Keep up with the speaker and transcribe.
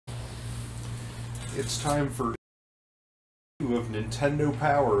It's time for of Nintendo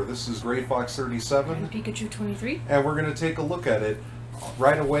Power. This is Gray Fox 37. And Pikachu 23. And we're going to take a look at it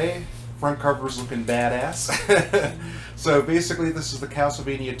right away. Front cover's looking badass. So basically this is the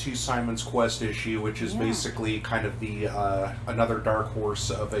Castlevania 2 Simon's Quest issue, which is basically kind of the another dark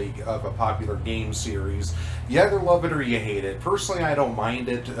horse of a popular game series. You either love it or you hate it. Personally, I don't mind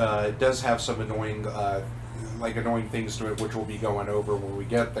it. It does have some annoying things to it, which we'll be going over when we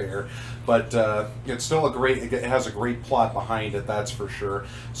get there. But it's still it has a great plot behind it, that's for sure.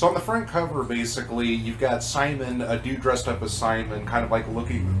 So on the front cover, basically, you've got Simon, a dude dressed up as Simon, kind of like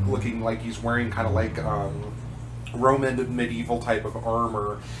looking like he's wearing kind of like Roman medieval type of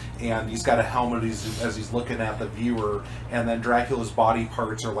armor, and he's got a helmet as he's looking at the viewer, and then Dracula's body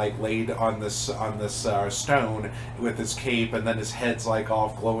parts are like laid on this stone with his cape, and then his head's like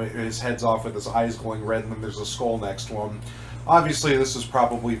off glowing, his head's off with his eyes glowing red, and then there's a skull next to him. Obviously, this is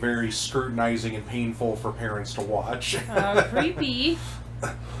probably very scrutinizing and painful for parents to watch. Creepy.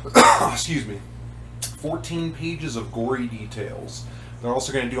 Excuse me. 14 pages of gory details. They're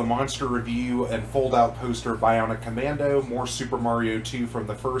also going to do a monster review and fold-out poster of Bionic Commando, more Super Mario 2 from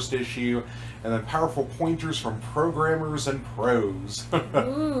the first issue, and then powerful pointers from programmers and pros.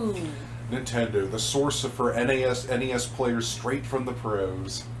 Ooh. Nintendo, the source for NES players straight from the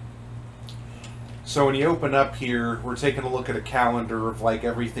pros. So when you open up here, we're taking a look at a calendar of like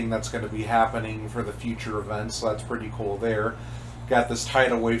everything that's going to be happening for the future events, so that's pretty cool there. Got this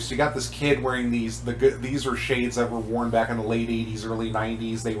tidal wave, so you got this kid wearing these are shades that were worn back in the late 80s, early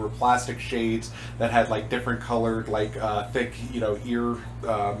 90s. They were plastic shades that had like different colored, like thick, ear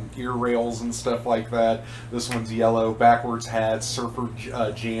rails and stuff like that. This one's yellow, backwards hat, surfer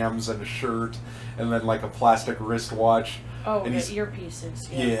jams and a shirt, and then like a plastic wristwatch. Oh, and the earpieces.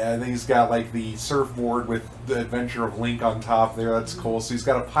 Yeah, and then he's got like the surfboard with the Adventure of Link on top there. That's cool. So he's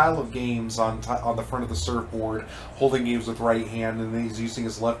got a pile of games on the front of the surfboard, holding games with right hand, and then he's using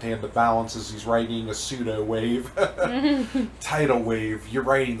his left hand to balance as he's riding a pseudo wave. Tidal wave. You're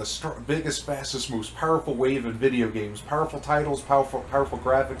riding the biggest, fastest, most powerful wave in video games. Powerful titles, powerful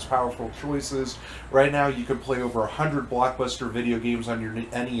graphics, powerful choices. Right now, you can play over 100 blockbuster video games on your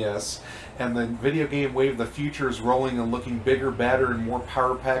NES. And the video game wave, the future is rolling and looking bigger, badder, and more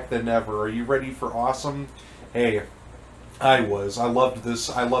power-packed than ever. Are you ready for awesome? Hey, I was. I loved this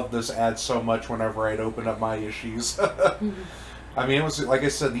ad so much whenever I'd open up my issues. I mean, it was, like I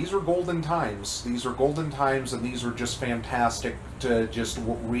said, these were golden times. These are golden times, and these are just fantastic to just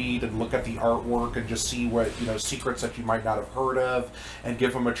read and look at the artwork and just see what, secrets that you might not have heard of and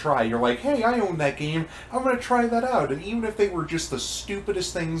give them a try. You're like, hey, I own that game. I'm going to try that out. And even if they were just the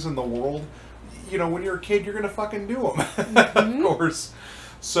stupidest things in the world, when you're a kid, you're going to fucking do them. Of course.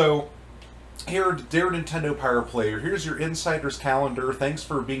 So, here, dear Nintendo Power Player, here's your Insider's Calendar. Thanks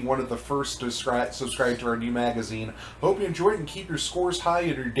for being one of the first to subscribe to our new magazine. Hope you enjoy it and keep your scores high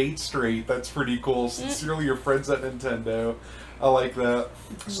and your dates straight. That's pretty cool. Sincerely, your friends at Nintendo. I like that.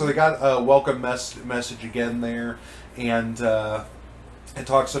 So they got a welcome message again there, and it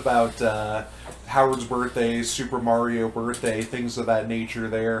talks about Howard's birthday, Super Mario birthday, things of that nature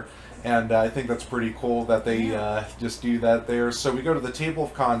there. And I think that's pretty cool that they just do that there. So we go to the table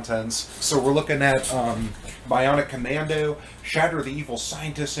of contents. So we're looking at Bionic Commando, Shatter the Evil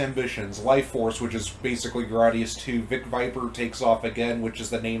Scientist's Ambitions, Life Force, which is basically Gradius 2, Vic Viper takes off again, which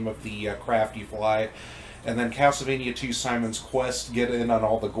is the name of the craft you fly. And then Castlevania 2 Simon's Quest, get in on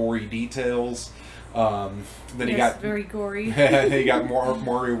all the gory details. Then you got very gory. Then you got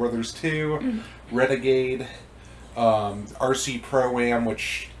Mario Brothers 2, Renegade, RC Pro-Am,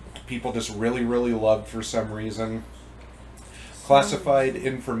 which people just really, really loved for some reason. Classified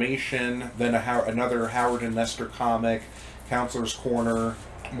information, then another Howard and Nestor comic, Counselor's Corner,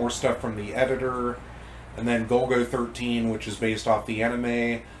 more stuff from the editor, and then Golgo 13, which is based off the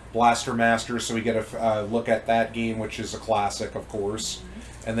anime, Blaster Master, so we get a look at that game, which is a classic, of course.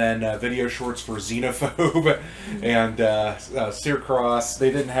 And then video shorts for Xenophobe and Searcross.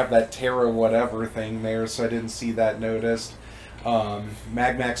 They didn't have that Terra whatever thing there, so I didn't see that noticed.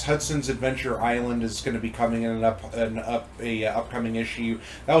 Magmax Hudson's Adventure Island is going to be coming in an upcoming issue.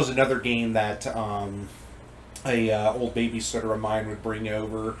 That was another game that a old babysitter of mine would bring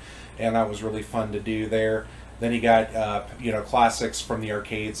over, and that was really fun to do there. Then you got classics from the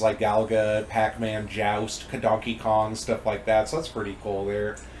arcades like Galaga, Pac-Man, Joust, Donkey Kong, stuff like that. So that's pretty cool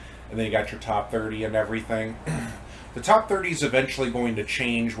there. And then you got your top 30 and everything. The top 30 is eventually going to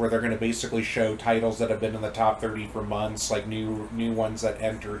change, where they're going to basically show titles that have been in the top 30 for months, like new ones that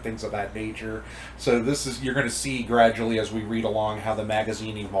enter, things of that nature. So you're going to see gradually as we read along how the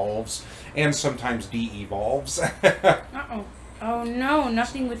magazine evolves, and sometimes de-evolves. Uh-oh. Oh no,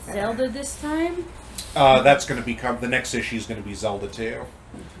 nothing with Zelda this time? That's going to become... The next issue is going to be Zelda 2.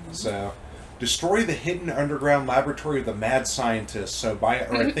 So... Destroy the hidden underground laboratory of the mad scientist. So or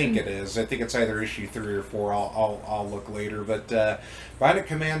I think it is. I think it's either issue 3 or 4. I'll look later. But Bionic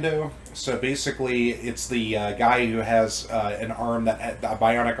Commando. So basically, it's the guy who has an arm a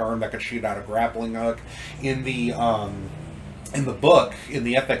bionic arm that could shoot out a grappling hook. In the book, in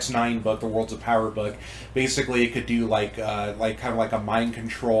the FX9 book, the Worlds of Power book, basically it could do like kind of like a mind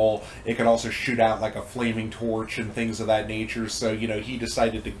control. It could also shoot out like a flaming torch and things of that nature. So, you know, he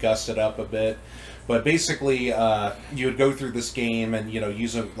decided to gust it up a bit. But basically, you would go through this game and, you know,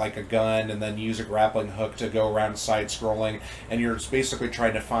 use like a gun and then use a grappling hook to go around side-scrolling. And you're basically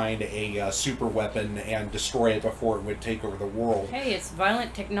trying to find a super weapon and destroy it before it would take over the world. Hey, it's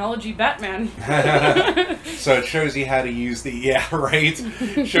violent technology Batman. So it shows you how to use the... Yeah, right?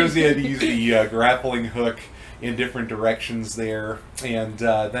 Shows you how to use the grappling hook in different directions there. And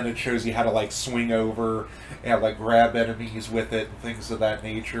then it shows you how to, like, swing over and, like, grab enemies with it and things of that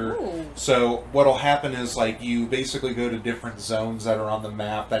nature. Ooh. So what'll happen is, like, you basically go to different zones that are on the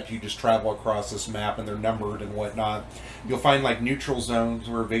map that you just travel across this map, and they're numbered and whatnot. You'll find, like, neutral zones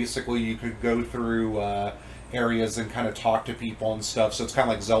where basically you could go through areas and kind of talk to people and stuff. So it's kind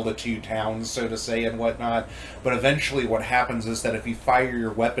of like Zelda 2 towns, so to say, and whatnot. But eventually what happens is that if you fire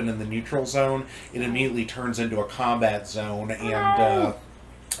your weapon in the neutral zone, it immediately turns into a combat zone, and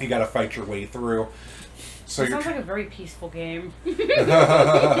you got to fight your way through. So Sounds like a very peaceful game.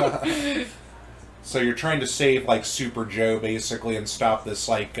 So you're trying to save, like, Super Joe, basically, and stop this,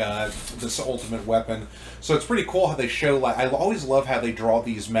 like, this ultimate weapon. So it's pretty cool how they show, like, I always love how they draw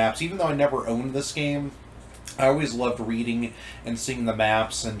these maps. Even though I never owned this game, I always loved reading and seeing the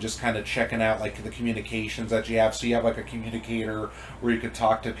maps and just kind of checking out, like, the communications that you have. So you have, like, a communicator where you could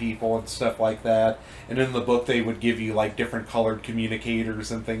talk to people and stuff like that. And in the book, they would give you, like, different colored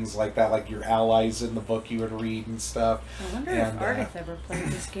communicators and things like that, like your allies in the book you would read and stuff. I wonder if Ardith ever played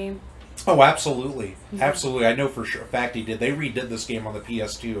this game. Oh, absolutely. Absolutely. I know for sure. In fact, he did. They redid this game on the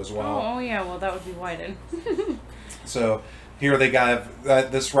PS2 as well. Oh yeah, well, that would be why then. So, here they got...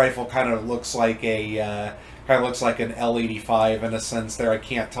 this rifle kind of looks like a... kind of looks like an L85 in a sense there. I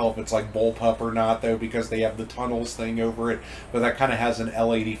can't tell if it's like bullpup or not, though, because they have the tunnels thing over it. But that kind of has an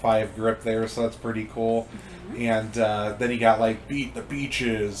L85 grip there, so that's pretty cool. And then you got, like, the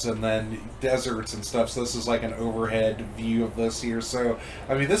beaches and then deserts and stuff. So this is like an overhead view of this here. So,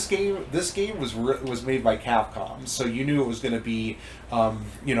 I mean, this game was made by Capcom. So you knew it was going to be,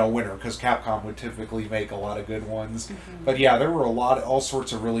 you know, a winner, because Capcom would typically make a lot of good ones. But yeah, there were all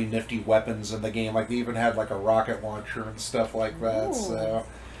sorts of really nifty weapons in the game. Like, they even had, like, a rocket launcher and stuff like that. Ooh. So,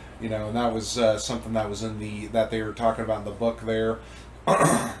 you know, and that was something that was that they were talking about in the book there.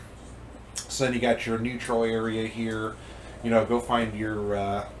 So then you got your neutral area here. You know, go find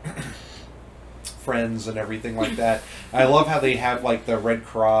your friends and everything like that. I love how they have, like, the Red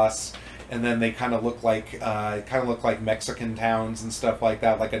Cross, and then they kind of look like Mexican towns and stuff like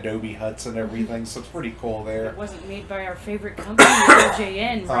that, like adobe huts and everything. So it's pretty cool there. It wasn't made by our favorite company,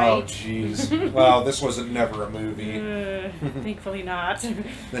 OJN, right? Oh, jeez. Well, this wasn't never a movie. Thankfully not.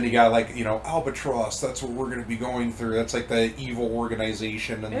 Then you got, like, you know, Albatross. That's what we're going to be going through. That's like the evil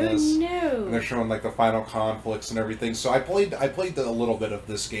organization in this. Oh, no. And they're showing, like, the final conflicts and everything. So I played a little bit of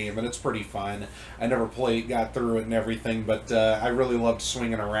this game, and it's pretty fun. I never got through it and everything, but I really loved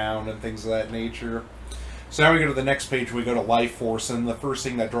swinging around and things of that nature. So now we go to the next page. We go to Life Force, and the first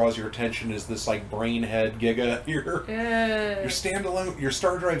thing that draws your attention is this, like, brain head Giga here. Your standalone, your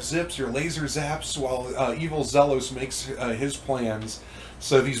star drive zips, your laser zaps, while Evil Zelos makes his plans.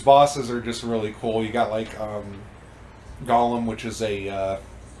 So these bosses are just really cool. You got, like, Golem, which is a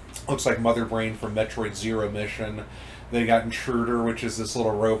looks like Mother Brain from Metroid Zero Mission. They got Intruder, which is this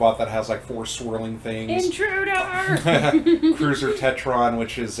little robot that has, like, 4 swirling things. Intruder! Cruiser Tetron,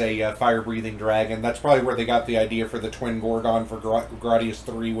 which is a fire-breathing dragon. That's probably where they got the idea for the Twin Gorgon for Gradius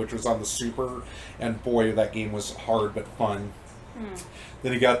 3, which was on the Super. And boy, that game was hard but fun.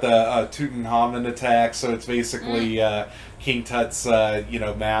 Then you got the Tutankhamun attack, so it's basically King Tut's, you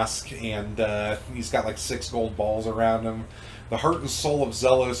know, mask, and he's got, like, 6 gold balls around him. The Heart and Soul of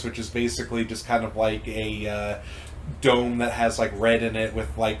Zelos, which is basically just kind of like a dome that has, like, red in it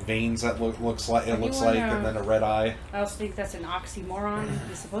with, like, veins that looks like, and then a red eye. I also think that's an oxymoron.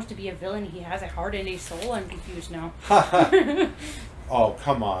 He's supposed to be a villain. He has a heart and a soul. I'm confused now. Oh,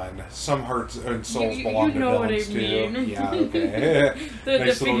 come on. Some hearts and souls belong to villains, too. Yeah, okay. the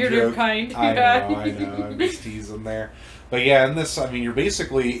nice figurative kind. I know. I'm just teasing there. But yeah, in this, I mean, you're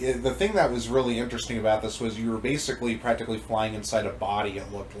basically... The thing that was really interesting about this was you were basically practically flying inside a body,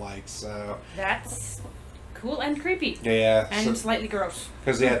 it looked like, so... That's cool and creepy. Yeah. And slightly gross.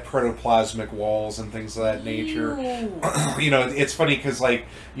 Because they had protoplasmic walls and things of that nature. Ew. You know, it's funny because, like,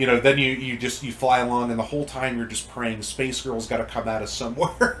 you know, then you fly along and the whole time you're just praying Space Girl's got to come out of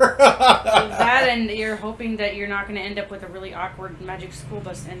somewhere. That, and you're hoping that you're not going to end up with a really awkward Magic School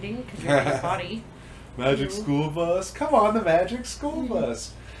Bus ending because you're in your body. Magic School Bus? Come on, the Magic School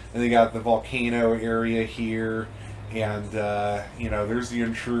Bus. And they got the volcano area here, and, you know, there's the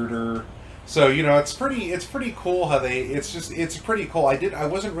intruder. So, you know, it's pretty cool how it's pretty cool. I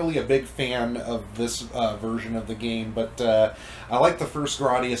wasn't really a big fan of this version of the game, but I liked the first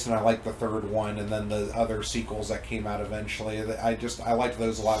Gradius and I liked the third one, and then the other sequels that came out eventually. I liked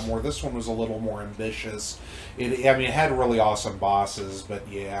those a lot more. This one was a little more ambitious. I mean, it had really awesome bosses, but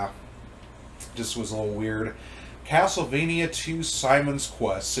yeah, just was a little weird. Castlevania 2 Simon's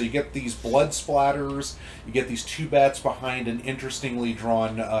Quest. So you get these blood splatters, you get these two bats behind an interestingly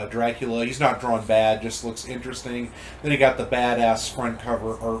drawn Dracula. He's not drawn bad, just looks interesting. Then you got the badass front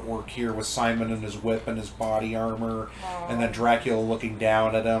cover artwork here with Simon and his whip and his body armor, and then Dracula looking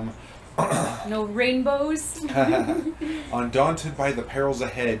down at him. No rainbows. Undaunted by the perils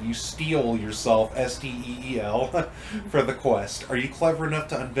ahead, you steel yourself, S-T-E-E-L, for the quest. Are you clever enough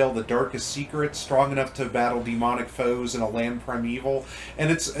to unveil the darkest secrets, strong enough to battle demonic foes in a land primeval? And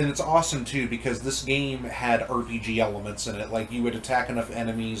it's awesome too, because this game had RPG elements in it. Like, you would attack enough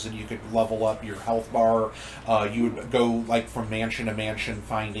enemies and you could level up your health bar. You would go like from mansion to mansion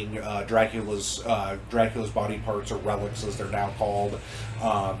finding Dracula's body parts, or relics as they're now called.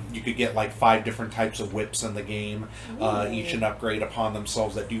 You could get like 5 different types of whips in the game, each an upgrade upon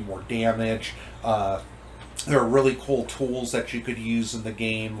themselves that do more damage. There are really cool tools that you could use in the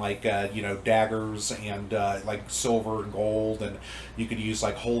game, like, you know, daggers and, like, silver and gold, and you could use,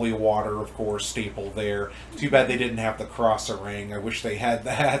 like, holy water, of course, staple there. Too bad they didn't have the cross-a-ring. I wish they had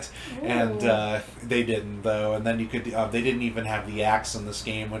that, and they didn't, though. And then you could, they didn't even have the axe in this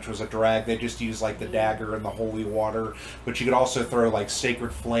game, which was a drag. They just used, like, the dagger and the holy water, but you could also throw, like,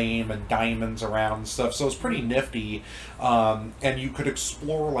 sacred flame and diamonds around and stuff, so it's pretty nifty. And you could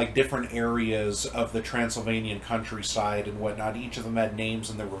explore, like, different areas of the Transylvanian countryside and whatnot. Each of them had names,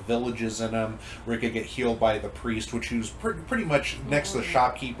 and there were villages in them where you could get healed by the priest, which was pretty much, next to the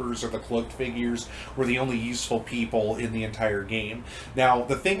shopkeepers or the cloaked figures, were the only useful people in the entire game. Now,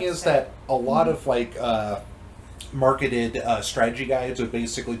 the thing is that a lot of, like, marketed strategy guides would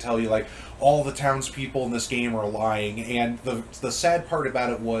basically tell you, like, all the townspeople in this game are lying, and the sad part about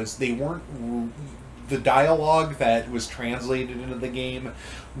it was they weren't. The dialogue that was translated into the game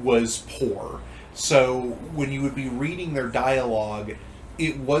was poor. So when you would be reading their dialogue,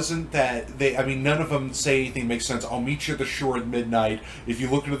 it wasn't that they, I mean, none of them say anything that makes sense. I'll meet you at the shore at midnight. If you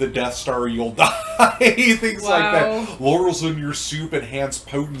look into the Death Star, you'll die. Things like that. Laurels in your soup enhance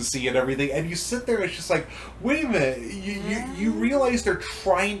potency and everything. And you sit there and it's just like, wait a minute. You realize they're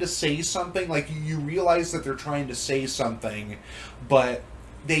trying to say something. Like, you realize that they're trying to say something, but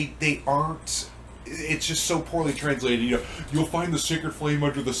they aren't. It's just so poorly translated. You know, you'll find the sacred flame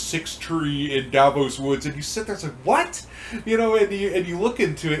under the 6th tree in Davos Woods, and you sit there and say, what? You know, and you look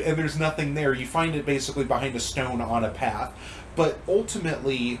into it, and there's nothing there. You find it basically behind a stone on a path. But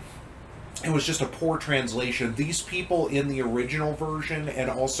ultimately, it was just a poor translation. These people in the original version, and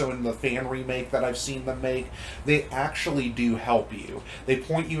also in the fan remake that I've seen them make, they actually do help you. They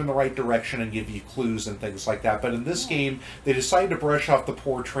point you in the right direction and give you clues and things like that. But in this game, they decided to brush off the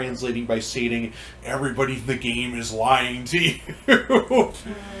poor translating by stating, everybody in the game is lying to you.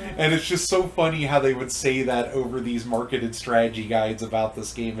 And it's just so funny how they would say that over these marketed strategy guides about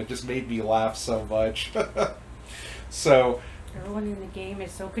this game. It just made me laugh so much. So... everyone in the game is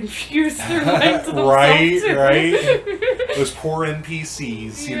so confused. They're lying to themselves right. Those poor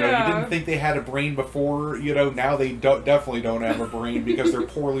NPCs. You know, you didn't think they had a brain before. You know, now they definitely don't have a brain because they're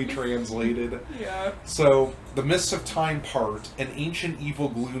poorly translated. Yeah. So, the mists of time part, an ancient evil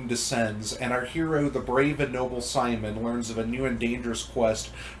gloom descends, and our hero, the brave and noble Simon, learns of a new and dangerous quest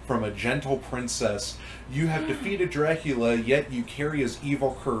from a gentle princess. You have defeated Dracula, yet you carry his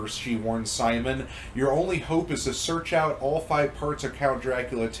evil curse, she warns Simon. Your only hope is to search out all 5 parts of Count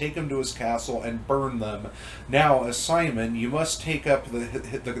Dracula, take him to his castle, and burn them. Now, as Simon, you must take up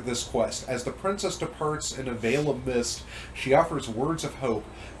this quest. As the princess departs in a veil of mist, she offers words of hope.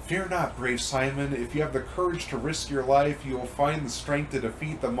 Fear not, brave Simon. If you have the courage to risk your life, you will find the strength to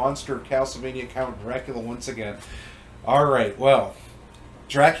defeat the monster of Castlevania Count Dracula once again. Alright, well,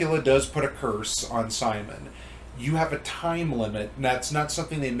 Dracula does put a curse on Simon. You have a time limit, and that's not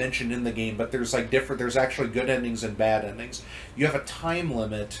something they mentioned in the game, but there's like there's actually good endings and bad endings. You have a time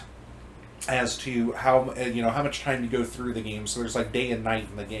limit as to how how much time you go through the game. So there's like day and night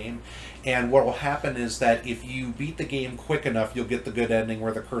in the game, and what will happen is that if you beat the game quick enough, you'll get the good ending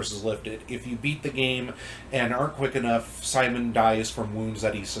where the curse is lifted. If you beat the game and aren't quick enough, Simon dies from wounds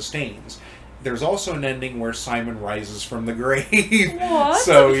that he sustains. There's also an ending where Simon rises from the grave. What?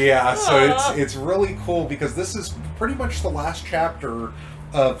 So yeah, so it's really cool because this is pretty much the last chapter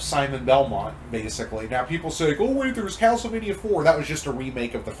of Simon Belmont, basically. Now people say, oh wait, there's Castlevania 4. That was just a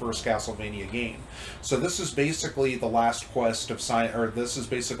remake of the first Castlevania game. So this is basically the last quest of this is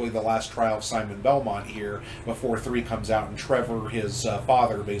basically the last trial of Simon Belmont here before 3 comes out, and Trevor, his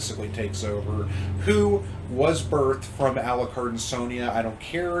father, basically takes over, who was birthed from Alucard and Sonia. I don't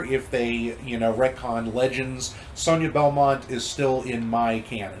care if they, retcon Legends. Sonia Belmont is still in my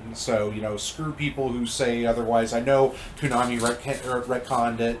canon. So, screw people who say otherwise. I know Konami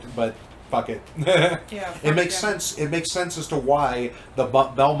retconned it, but fuck it. Yeah, it makes sense. It makes sense as to why the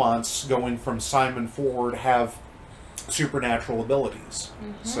Belmonts going from Simon forward have supernatural abilities.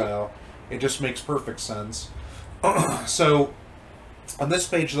 Mm-hmm. So it just makes perfect sense. So on this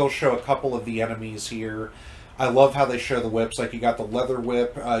page, they'll show a couple of the enemies here. I love how they show the whips. Like, you got the leather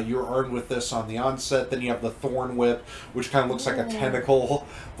whip. You're armed with this on the onset. Then you have the thorn whip, which kind of looks like a tentacle.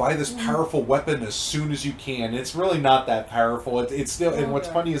 Buy this powerful weapon as soon as you can. It's really not that powerful. It's still, and what's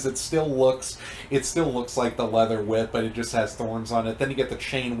funny is it still looks like the leather whip, but it just has thorns on it. Then you get the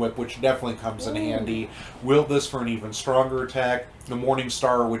chain whip, which definitely comes in handy. Wield this for an even stronger attack. The Morning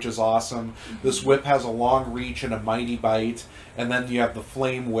Star, which is awesome. This whip has a long reach and a mighty bite. And then you have the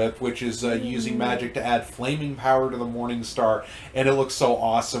Flame Whip, which is using magic to add flaming power to the Morning Star. And it looks so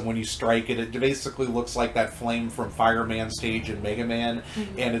awesome when you strike it. It basically looks like that flame from Fireman stage in Mega Man.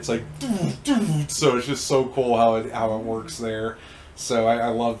 And it's like, so it's just so cool how it works there. So I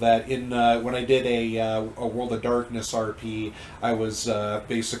love that. When I did a World of Darkness RP, I was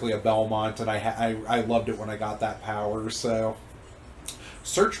basically a Belmont, and I loved it when I got that power. So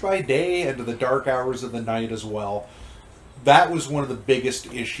search by day and to the dark hours of the night as well. That was one of the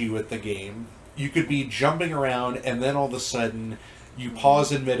biggest issue with the game. You could be jumping around, and then all of a sudden, you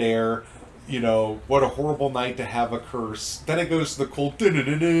pause in midair. What a horrible night to have a curse. Then it goes to the cool,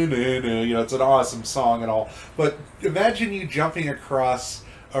 it's an awesome song and all. But imagine you jumping across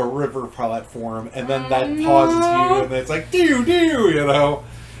a river platform, and then that pauses you, and then it's like,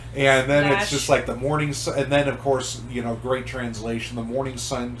 and then it's just like the morning sun, and then of course, great translation, the morning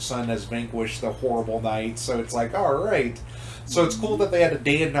sun has vanquished the horrible night, so it's like, alright. So it's cool that they had a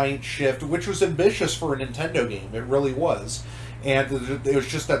day and night shift, which was ambitious for a Nintendo game, it really was. And it was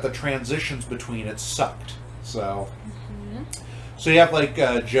just that the transitions between it sucked, so... So you have like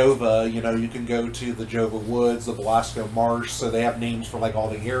Jova, you can go to the Jova Woods, the Belasco Marsh, so they have names for like all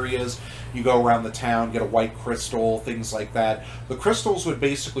the areas. You go around the town, get a white crystal, things like that. The crystals would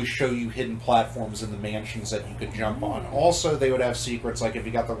basically show you hidden platforms in the mansions that you could jump on. Also, they would have secrets, like if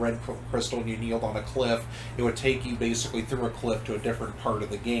you got the red crystal and you kneeled on a cliff, it would take you basically through a cliff to a different part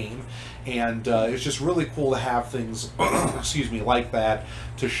of the game. And it's just really cool to have things, excuse me, like that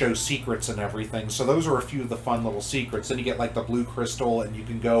to show secrets and everything. So those are a few of the fun little secrets. Then you get like the blue crystal, and you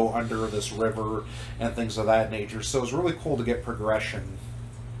can go under this river and things of that nature. So it's really cool to get progression,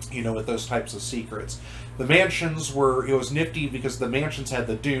 with those types of secrets. The mansions it was nifty because the mansions had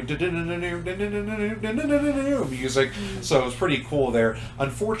the music, so it was pretty cool there.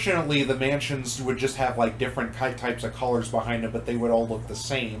 Unfortunately, the mansions would just have like different types of colors behind them, but they would all look the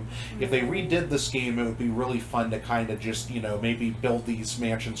same. If they redid this game, it would be really fun to kind of just, maybe build these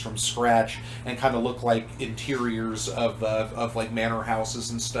mansions from scratch and kind of look like interiors of like manor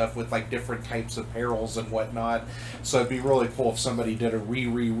houses and stuff with like different types of perils and whatnot. So it'd be really cool if somebody did a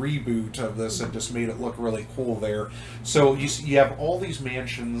reboot of this and just made it look really cool there. So you have all these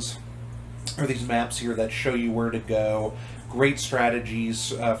mansions, or these maps here that show you where to go. Great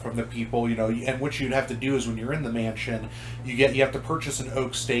strategies from the people, and what you'd have to do is when you're in the mansion, you have to purchase an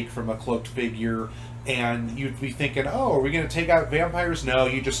oak stake from a cloaked figure, and you'd be thinking, oh, are we going to take out vampires? No,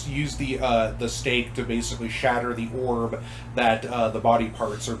 you just use the stake to basically shatter the orb that the body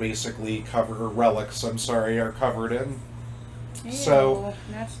parts are basically covered, or relics, I'm sorry, are covered in. Ew, so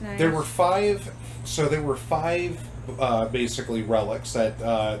that's nice. there were five basically relics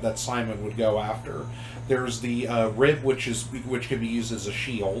that Simon would go after. There's the rib, which can be used as a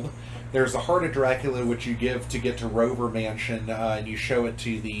shield. There's the Heart of Dracula, which you give to get to Rover Mansion, and you show it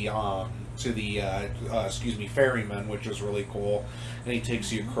to the ferryman, which is really cool, and he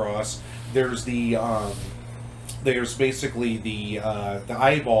takes you across. There's the there's basically the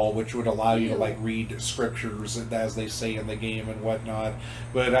eyeball, which would allow you to like read scriptures as they say in the game and whatnot,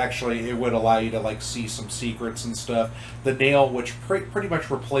 but actually it would allow you to like see some secrets and stuff. The nail, which pretty much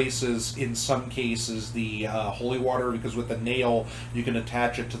replaces in some cases the holy water, because with the nail you can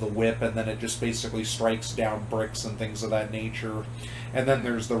attach it to the whip and then it just basically strikes down bricks and things of that nature. And then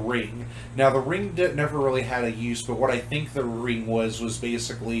there's the ring. Now the ring never really had a use, but what I think the ring was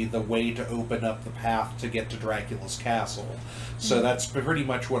basically the way to open up the path to get to Dracula's castle. So that's pretty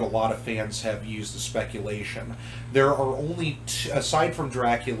much what a lot of fans have used as speculation. There are only, aside from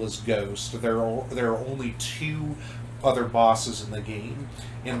Dracula's ghost, there are only 2 other bosses in the game.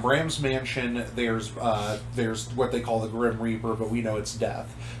 In Bram's Mansion, there's what they call the Grim Reaper, but we know it's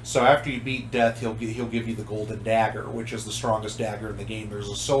Death. So after you beat Death, he'll give you the Golden Dagger, which is the strongest dagger in the game.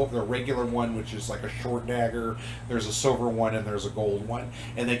 There's a regular one, which is like a short dagger. There's a silver one, and there's a gold one,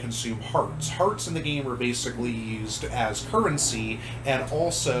 and they consume hearts. Hearts in the game are basically used as currency, and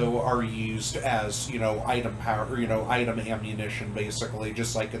also are used as item power, item ammunition, basically,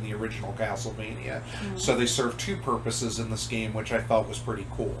 just like in the original Castlevania. So they serve 2 purposes in this game, which I thought was pretty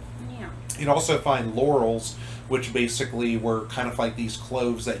cool. Yeah. You'd also find laurels, which basically were kind of like these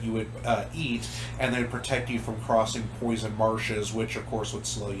cloves that you would eat, and they would protect you from crossing poison marshes, which of course would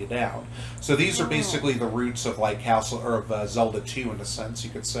slow you down. So these are basically the roots of like Zelda 2 in a sense,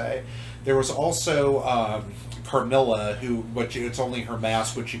 you could say. There was also Carmilla, which it's only her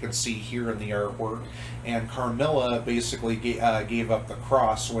mask, which you can see here in the artwork. And Carmilla basically gave up the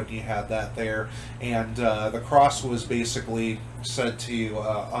cross when you had that there, and the cross was basically said to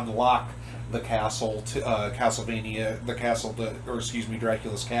unlock the castle,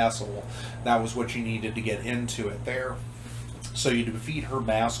 Dracula's castle. That was what you needed to get into it there. So you defeat her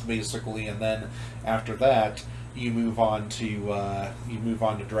mask basically, and then after that you move on to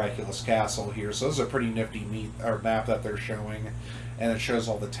Dracula's castle here. So this is a pretty nifty map that they're showing, and it shows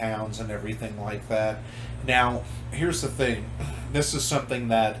all the towns and everything like that. Now, here's the thing. This is something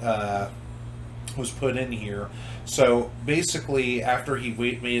that was put in here. So basically, after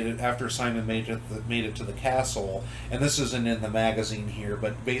Simon made it to the castle, and this isn't in the magazine here,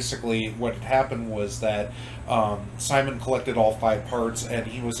 but basically what had happened was that Simon collected all 5 parts, and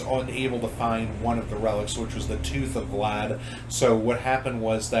he was unable to find one of the relics, which was the Tooth of Vlad. So what happened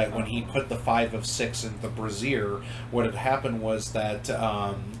was that when he put the 5 of 6 in the brazier, what had happened was that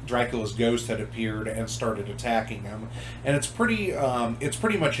Dracula's ghost had appeared and started attacking him, and it's pretty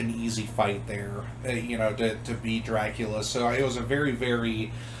much an easy fight there, to beat Dracula. So it was a very,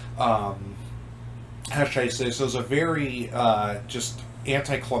 very how should I say? So it was a very just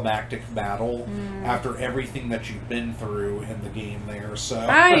anticlimactic battle after everything that you've been through in the game there. So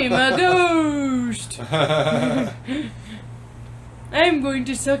I'm a ghost. I'm going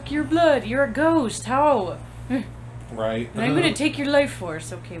to suck your blood. You're a ghost. How? Right. And I'm going to take your life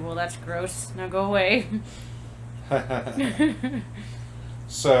force. Okay, well that's gross. Now go away.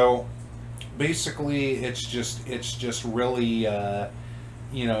 So basically, it's just really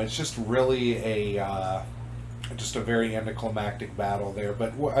it's just really a very anticlimactic battle there.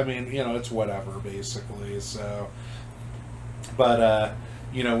 But I mean, it's whatever basically. So, but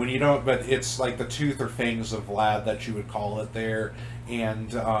when you don't, but it's like the tooth or fangs of Vlad that you would call it there,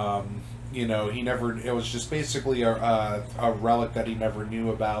 and he never. It was just basically a relic that he never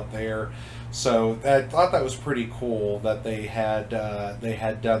knew about there. So I thought that was pretty cool that they had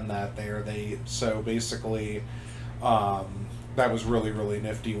done that there. So basically, that was really, really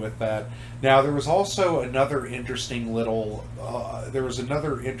nifty with that. Now there was also another interesting little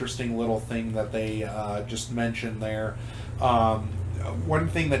thing that they just mentioned there. One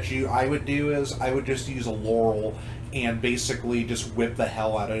thing that I would do is I would just use a laurel and basically just whip the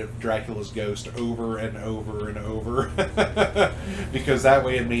hell out of Dracula's ghost over and over and over. Because that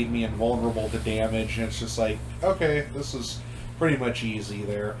way it made me invulnerable to damage, and it's just like, okay, this is pretty much easy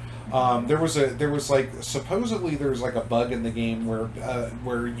there. Supposedly there was like a bug in the game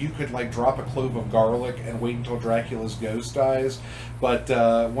where you could like drop a clove of garlic and wait until Dracula's ghost dies, but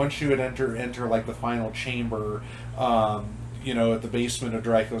once you would enter like the final chamber, at the basement of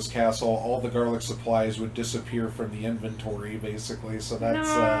Dracula's castle, all the garlic supplies would disappear from the inventory, basically. So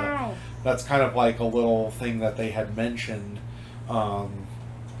that's kind of like a little thing that they had mentioned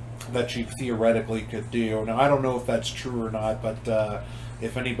that you theoretically could do. Now I don't know if that's true or not, but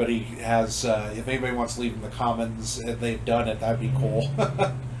if anybody wants to leave in the comments if they've done it, that'd be cool.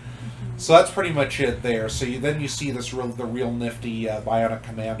 So that's pretty much it there. So then you see the real nifty Bionic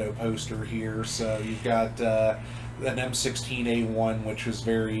Commando poster here. So you've got an M16A1, which is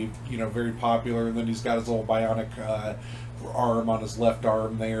very popular, and then he's got his little bionic arm on his left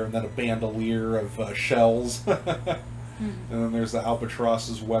arm there, and then a bandolier of shells. And then there's the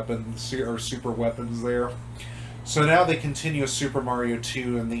Albatross's weapons, or super weapons there. So now they continue with Super Mario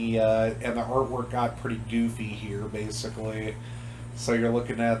 2, and the artwork got pretty goofy here, basically. So you're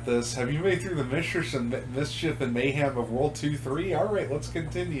looking at this. Have you made through the mischief and mayhem of World 2-3? Alright, let's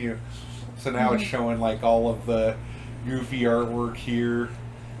continue. So now it's showing like all of the goofy artwork here.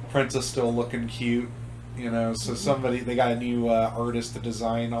 Princess still looking cute. You know, so they got a new artist to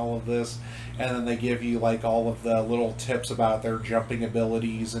design all of this, and then they give you like all of the little tips about their jumping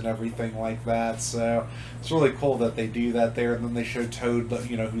abilities and everything like that. So it's really cool that they do that there. And then they show Toad,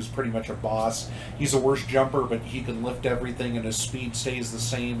 you know, who's pretty much a boss. He's the worst jumper, but he can lift everything, and his speed stays the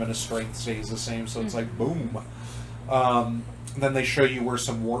same, and his strength stays the same. So it's like boom. Then they show you where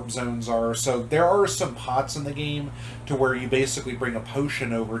some warp zones are. So there are some pots in the game to where you basically bring a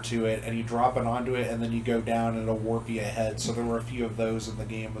potion over to it and you drop it onto it, and then you go down and it'll warp you ahead. So there were a few of those in the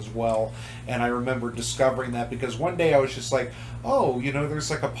game as well. And I remember discovering that because one day I was just like, oh, you know, there's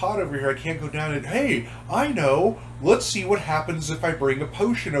like a pot over here. I can't go down it. Hey, I know. Let's see what happens if I bring a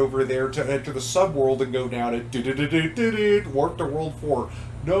potion over there to enter the subworld and go down it. Warp to World 4.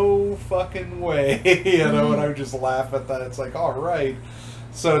 No fucking way. You know, and I would just laugh at that. It's like, all right.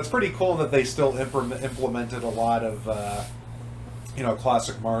 So it's pretty cool that they still implemented a lot of, you know,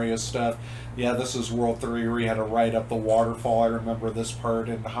 classic Mario stuff. Yeah, this is World 3 where you had to ride up the waterfall. I remember this part,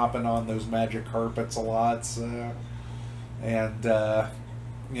 and hopping on those magic carpets a lot. So, and,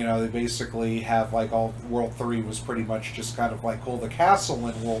 you know, they basically have like all World 3 was pretty much just kind of like cool. The castle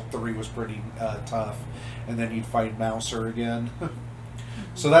in World 3 was pretty tough. And then you'd fight Mouser again.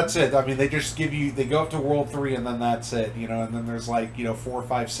 So that's it. I mean, they just give you, they go up to World 3 and then that's it, you know, and then there's like, you know, 4,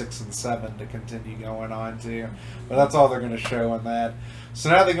 5, 6, and 7 to continue going on to. But that's all they're going to show in that. So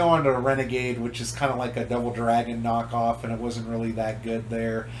now they go on to Renegade, which is kind of like a Double Dragon knockoff, and it wasn't really that good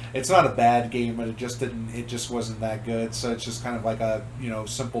there. It's not a bad game, but it just wasn't that good. So it's just kind of like a, you know,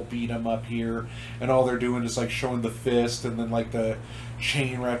 simple beat 'em up here, and all they're doing is like showing the fist and then like the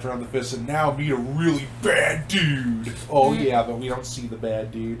chain wrapped around the fist, and now meet a really bad dude. Oh yeah, but we don't see the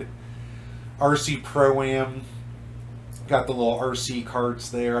bad dude. RC Pro-Am. Got the little RC carts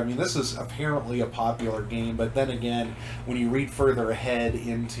there. I mean, this is apparently a popular game, but then again, when you read further ahead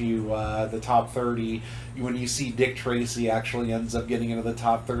into the top 30, when you see Dick Tracy actually ends up getting into the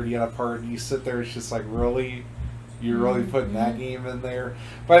top 30 on a part, and you sit there, it's just like, really? You're really putting that game in there?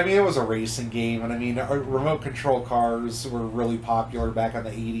 But I mean, it was a racing game, and I mean, remote control cars were really popular back in the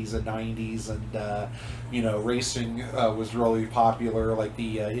 80s and 90s, and you know, racing was really popular, like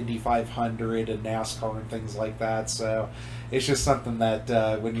the Indy 500 and NASCAR and things like that. So it's just something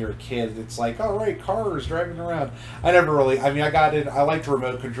that when you're a kid, it's like, all right, cars driving around. I never really, I mean, I liked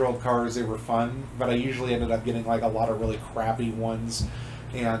remote controlled cars. They were fun, but I usually ended up getting like a lot of really crappy ones.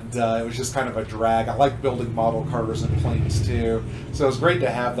 And it was just kind of a drag. I like building model cars and planes too, so it was great to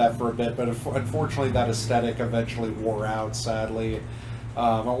have that for a bit, but unfortunately that aesthetic eventually wore out, sadly.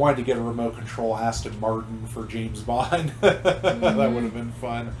 I wanted to get a remote control Aston Martin for James Bond. That would have been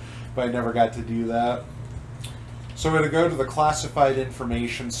fun, but I never got to do that. So we're going to go to the classified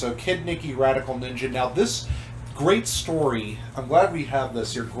information. So Kid Nicky, Radical Ninja. Now this great story, I'm glad we have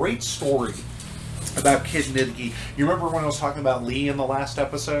this here, great story about Kid Nicky. You remember when I was talking about Lee in the last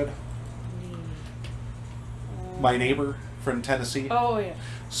episode? My neighbor from Tennessee? Oh, yeah.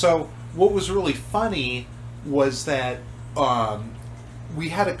 So, what was really funny was that we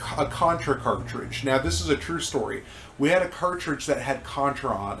had a Contra cartridge. Now, this is a true story. We had a cartridge that had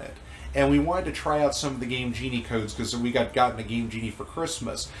Contra on it. And we wanted to try out some of the Game Genie codes because we got gotten a Game Genie for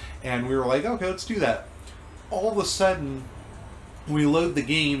Christmas. And we were like, okay, let's do that. All of a sudden, we load the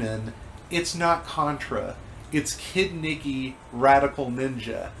game in. It's not Contra. It's Kid Nicky, Radical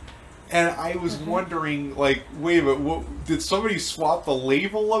Ninja. And I was wondering, like, wait a minute, did somebody swap the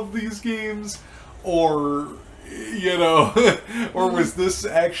label of these games? Or, you know, or was this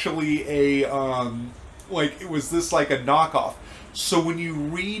actually a, was this like a knockoff? So when you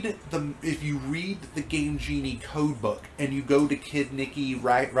read if you read the Game Genie codebook and you go to Kid Nicky,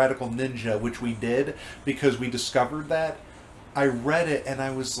 Radical Ninja, which we did because we discovered that, I read it and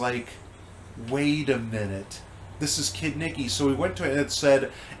I was like, wait a minute, this is Kid Nicky. So we went to it and it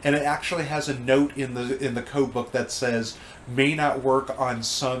said, and it actually has a note in the code book that says may not work on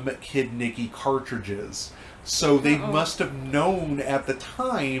some Kid Nicky cartridges. So they must have known at the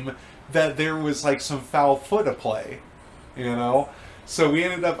time that there was like some foul foot at play, you know. So we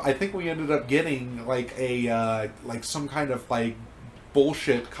ended up, I think we ended up getting like a like some kind of like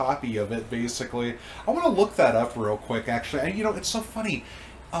bullshit copy of it, basically. I want to look that up real quick, actually. And, you know, it's so funny.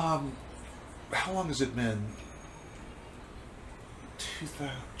 How long has it been?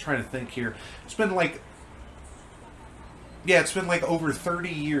 trying to think here. It's been like, yeah, it's been like over 30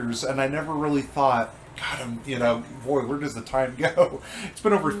 years, and I never really thought, God, boy, where does the time go? It's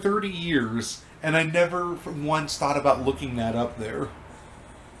been over 30 years, and I never once thought about looking that up there.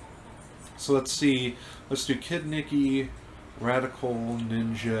 So let's see. Let's do Kid Nicky, Radical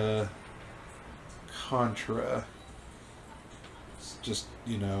Ninja, Contra. It's just,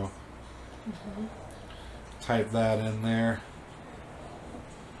 type that in there.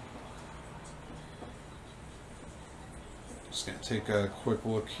 Just going to take a quick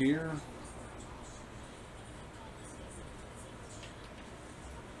look here.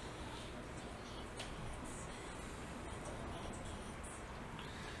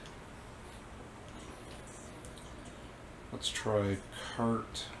 Let's try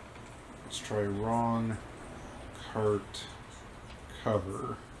cart. Let's try wrong cart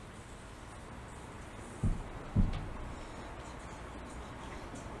cover.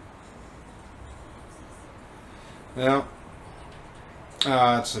 Now,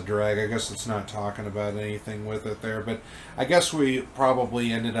 it's a drag. I guess it's not talking about anything with it there, but I guess we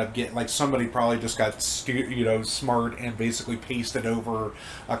probably ended up getting, like, somebody probably just got smart and basically pasted over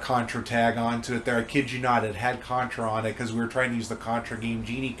a Contra tag onto it there. I kid you not, it had Contra on it because we were trying to use the Contra Game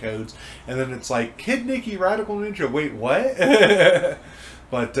Genie codes, and then it's like, Kid Nicky, Radical Ninja, wait, what?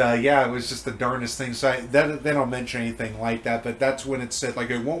 But, yeah, it was just the darndest thing. So they don't mention anything like that, but that's when it said, like,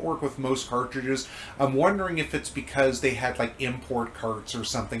 it won't work with most cartridges. I'm wondering if it's because they had, like, import carts or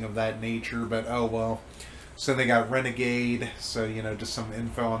something of that nature, but oh well. So they got Renegade, so, just some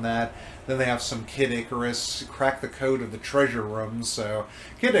info on that. Then they have some Kid Icarus, crack the code of the treasure room. So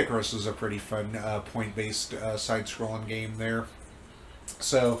Kid Icarus was a pretty fun point-based side-scrolling game there.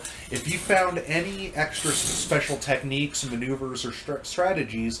 So, if you found any extra special techniques, maneuvers, or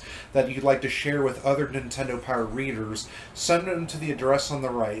strategies that you'd like to share with other Nintendo Power readers, send them to the address on the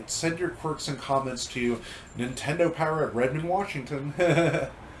right. Send your quirks and comments to Nintendo Power at Redmond, Washington.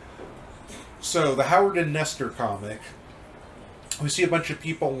 So, the Howard and Nestor comic. We see a bunch of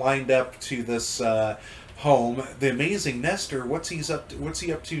people lined up to this home. The amazing Nestor, what's he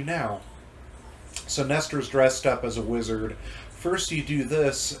up to now? So, Nestor's dressed up as a wizard. First you do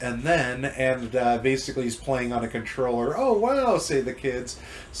this, and basically he's playing on a controller. Oh, wow, say the kids.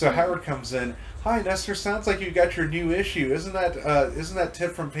 So Howard comes in. Hi, Nestor, sounds like you got your new issue. Isn't that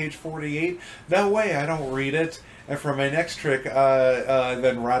tip from page 48? No way, I don't read it. And for my next trick,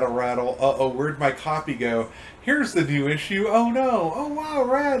 then rattle, rattle. Uh-oh, where'd my copy go? Here's the new issue. Oh, no. Oh, wow,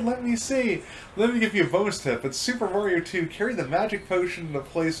 rad. Let me see. Let me give you a bonus tip. In Super Mario 2, carry the magic potion in the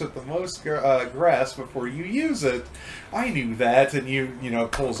place with the most grass before you use it. I knew that.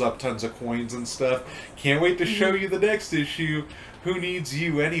 And pulls up tons of coins and stuff. Can't wait to show you the next issue. Who needs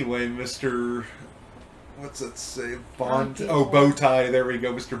you anyway, Mr. What's that say? Bond? Oh, Bowtie. There we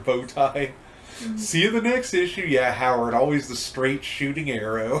go, Mr. Bowtie. See you in the next issue. Yeah, Howard, always the straight shooting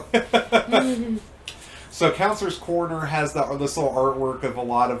arrow. So Counselor's Corner has this little artwork of a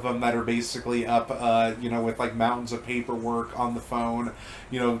lot of them that are basically up, with like mountains of paperwork on the phone,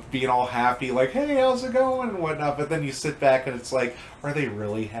 being all happy, like, hey, how's it going, and whatnot. But then you sit back and it's like, are they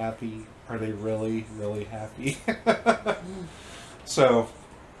really happy? Are they really, really happy? So,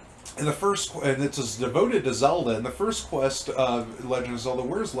 in the first, and it's devoted to Zelda, in the first quest of Legend of Zelda,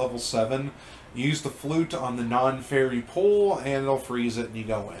 where's level 7? You use the flute on the non-fairy pole, and it'll freeze it, and you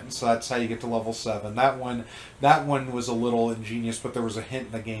go in. So that's how you get to level 7. That one was a little ingenious, but there was a hint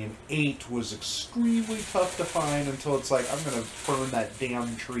in the game. 8 was extremely tough to find until it's like, I'm going to burn that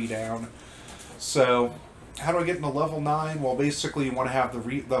damn tree down. So, how do I get into level 9? Well, basically you want to have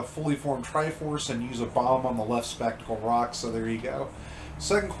the fully formed Triforce and use a bomb on the left spectacle rock, so there you go.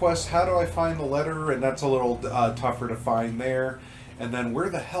 Second quest, how do I find the letter? And that's a little tougher to find there. And then, where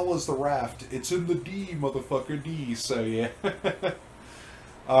the hell is the raft? It's in the D, motherfucker, D. So, yeah.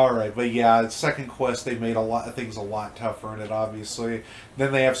 Alright, but yeah, second quest, they made a lot of things a lot tougher in it, obviously.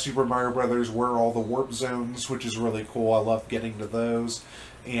 Then they have Super Mario Brothers, where are all the warp zones, which is really cool. I love getting to those.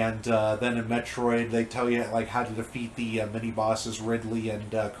 And then in Metroid, they tell you like how to defeat the mini-bosses Ridley and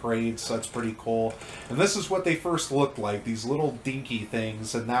Kraid, so that's pretty cool. And this is what they first looked like, these little dinky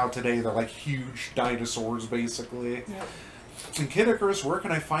things, and now today they're like huge dinosaurs, basically. Yep. And Kid Icarus, where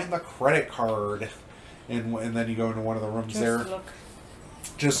can I find the credit card? And then you go into one of the rooms there. Look.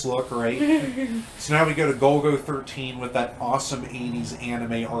 Just look, right? So now we go to Golgo 13 with that awesome 80s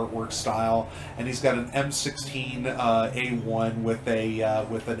anime artwork style, and he's got an M16 A1 with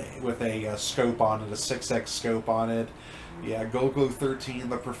a scope on it, a 6x scope on it. Yeah, Golgo 13,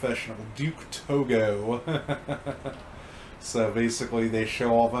 the professional Duke Togo. So basically, they show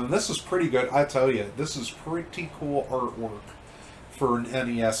all of them. This is pretty good. I tell you, this is pretty cool artwork for an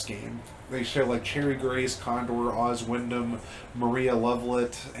NES game. They show like Cherry Grace, Condor, Oz Wyndham, Maria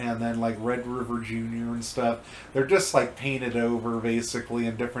Lovelet, and then like Red River Jr. and stuff. They're just like painted over basically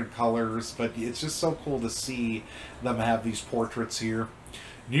in different colors, but it's just so cool to see them have these portraits here.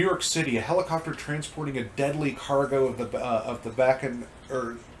 New York City, a helicopter transporting a deadly cargo of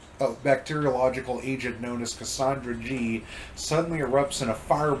the bacteriological agent known as Cassandra G suddenly erupts in a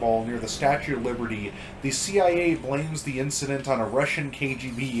fireball near the Statue of Liberty. The CIA blames the incident on a Russian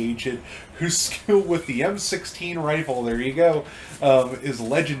KGB agent whose skill with the M16 rifle, there you go, is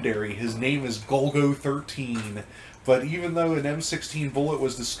legendary. His name is Golgo 13. But even though an M16 bullet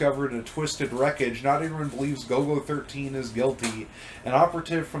was discovered in a twisted wreckage, not everyone believes Golgo 13 is guilty. An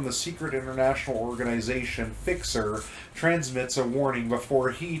operative from the secret international organization, Fixer, transmits a warning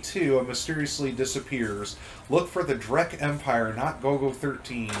before he, too, mysteriously disappears. Look for the Drek Empire, not Golgo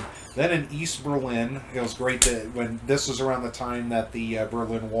 13. Then in East Berlin, it was great that when this was around the time that the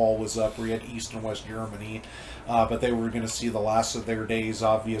Berlin Wall was up, we had East and West Germany. But they were going to see the last of their days,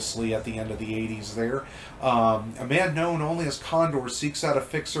 obviously, at the end of the 80s there. A man known only as Condor seeks out a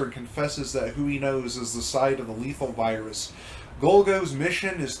Fixer and confesses that who he knows is the site of the lethal virus. Golgo's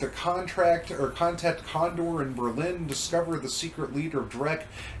mission is to contact Condor in Berlin, discover the secret leader of Drek,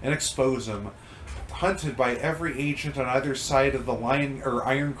 and expose him. Hunted by every agent on either side of the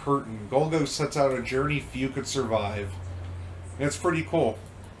Iron Curtain, Golgo sets out a journey few could survive. It's pretty cool.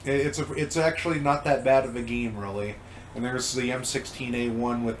 It's actually not that bad of a game, really. And there's the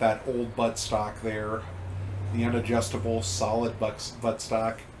M16A1 with that old buttstock there. The unadjustable, solid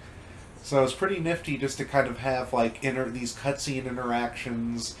buttstock. So it's pretty nifty just to kind of have like these cutscene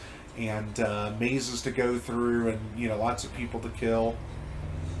interactions and mazes to go through and, you know, lots of people to kill.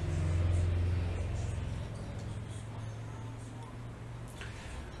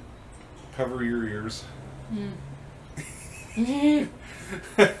 Cover your ears. Mm.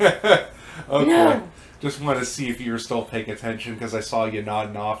 Okay. No. Just want to see if you were still paying attention because I saw you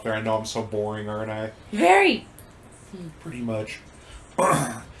nodding off there. I know I'm so boring, aren't I? Very. Pretty much.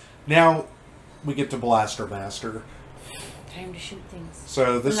 Now, we get to Blaster Master. Time to shoot things.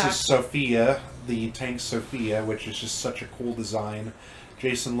 So this is Sophia, the tank Sophia, which is just such a cool design.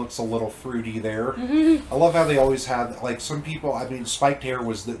 Jason looks a little fruity there. I love how they always had, like, some people, I mean, spiked hair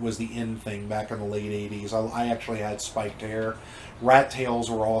was the in thing back in the late 80s. I actually had spiked hair. Rat tails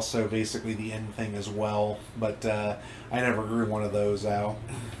were also basically the in thing as well, but I never grew one of those out.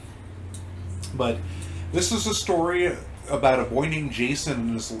 But this is a story about a boy named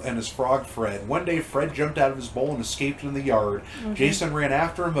Jason and his frog Fred. One day Fred jumped out of his bowl and escaped in the yard. Jason ran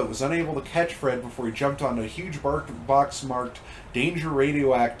after him but was unable to catch Fred before he jumped onto a huge box marked Danger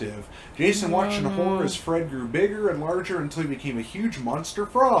Radioactive. Jason watched in horror as Fred grew bigger and larger until he became a huge monster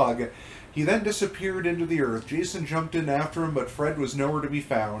frog. He then disappeared into the earth. Jason jumped in after him, but Fred was nowhere to be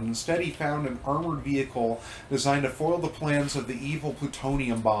found. Instead, he found an armored vehicle designed to foil the plans of the evil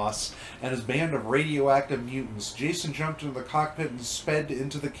plutonium boss and his band of radioactive mutants. Jason jumped into the cockpit and sped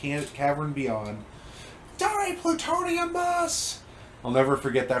into the cavern beyond. Die, plutonium boss! I'll never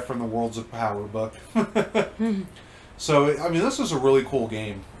forget that from the Worlds of Power book. So, I mean, this was a really cool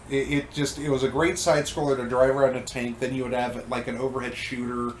game. It was a great side-scroller to drive around a tank. Then you would have like an overhead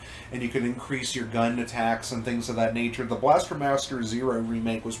shooter, and you could increase your gun attacks and things of that nature. The Blaster Master Zero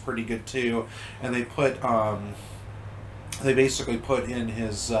remake was pretty good too, and they basically put in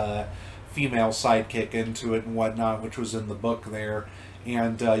his female sidekick into it and whatnot, which was in the book there.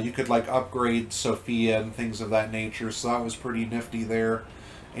 And you could like upgrade Sophia and things of that nature, so that was pretty nifty there.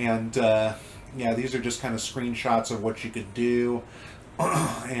 And yeah, these are just kind of screenshots of what you could do.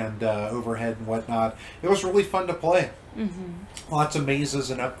 And overhead and whatnot. It was really fun to play. Lots of mazes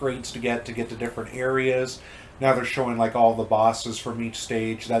and upgrades to get to different areas. Now they're showing like all the bosses from each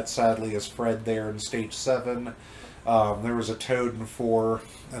stage. That sadly is Fred there in stage 7. There was a Toad in 4,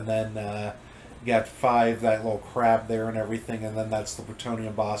 and then you got 5, that little crab there and everything, and then that's the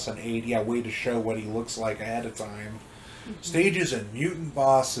plutonium boss in 8. Yeah, way to show what he looks like ahead of time. Stages and mutant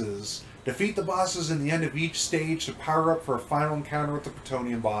bosses. Defeat the bosses in the end of each stage to power up for a final encounter with the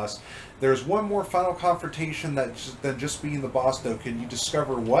plutonium boss. There's one more final confrontation than just being the boss, though. Can you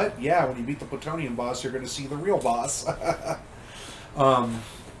discover what? Yeah, when you beat the plutonium boss, you're going to see the real boss.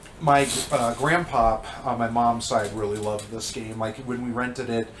 My grandpa on my mom's side really loved this game. Like, when we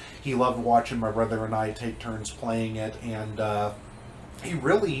rented it, he loved watching my brother and I take turns playing it, and he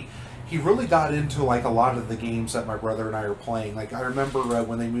he really got into like a lot of the games that my brother and I are playing. Like I remember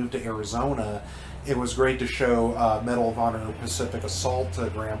when they moved to Arizona, it was great to show Medal of Honor Pacific Assault to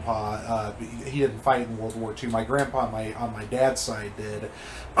Grandpa. He didn't fight in World War II. My grandpa on my dad's side did.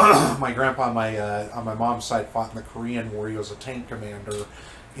 My grandpa on my mom's side fought in the Korean War. He was a tank commander,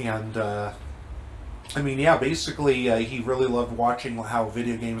 and I mean, yeah, basically he really loved watching how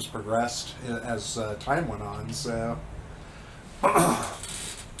video games progressed as time went on. So.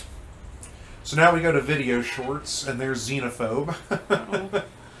 So now we go to video shorts, and there's Xenophobe.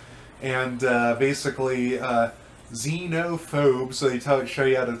 And basically, Xenophobe, so they show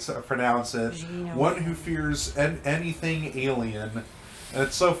you how to pronounce it. One who fears anything alien. And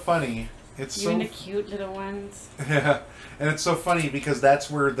it's so funny. It's Even the cute little ones. Yeah, and it's so funny because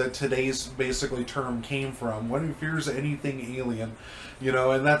that's where the today's basically term came from. One who fears anything alien. You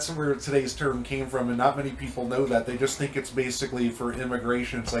know, and that's where today's term came from, and not many people know that. They just think it's basically for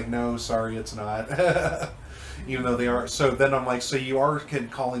immigration. It's like, no, sorry, it's not. Even though they are. So then I'm like, so you are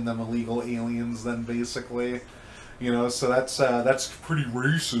calling them illegal aliens then, basically. You know, so that's pretty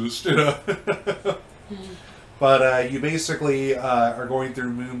racist, you know. But you basically are going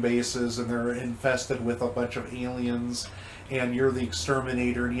through moon bases, and they're infested with a bunch of aliens, and you're the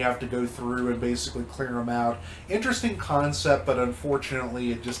exterminator, and you have to go through and basically clear them out. Interesting concept, but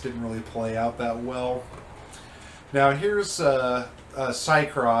unfortunately it just didn't really play out that well. Now here's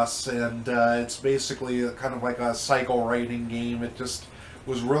Cycross, and it's basically kind of like a cycle riding game. It just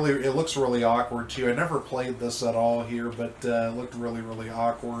was it looks really awkward too. I never played this at all here, but it looked really, really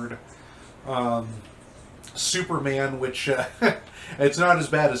awkward. Superman, which it's not as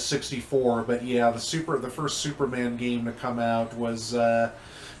bad as 64, but yeah, the first Superman game to come out was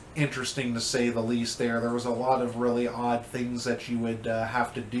interesting to say the least. There was a lot of really odd things that you would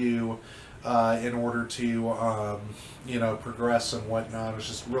have to do in order to you know, progress and whatnot. It was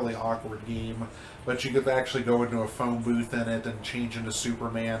just a really awkward game, but you could actually go into a phone booth in it and change into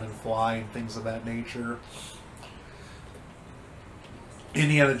Superman and fly and things of that nature.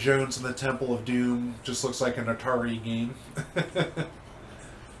 Indiana Jones and the Temple of Doom just looks like an Atari game.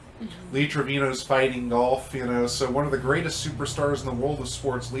 Lee Trevino's fighting golf, you know, so one of the greatest superstars in the world of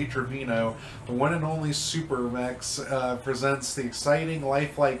sports, Lee Trevino, the one and only Supermex, presents the exciting,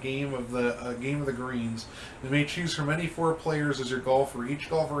 lifelike game of the greens. You may choose from any 4 players as your golfer. Each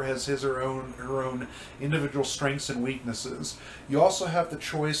golfer has his or her own individual strengths and weaknesses. You also have the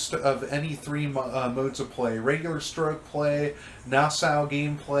choice of any 3 modes of play: regular stroke play, Nassau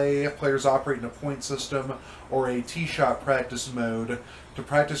gameplay, players operate in a point system, or a tee shot practice mode. To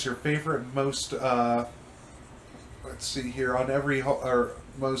practice your favorite most, let's see here, on every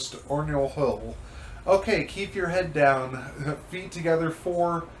most ornal hole. Okay, keep your head down, feet together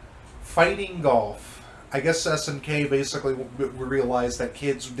for fighting golf. I guess SNK basically realized that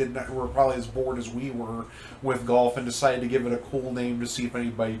kids were probably as bored as we were with golf and decided to give it a cool name to see if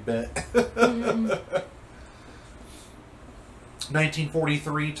anybody bit.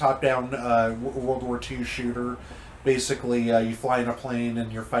 1943 top-down World War II shooter. Basically, you fly in a plane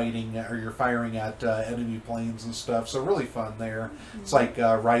and you're fighting, or you're firing at enemy planes and stuff. So really fun there. It's like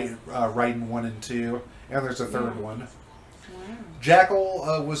Raiden 1 and 2, and there's a third one. Wow.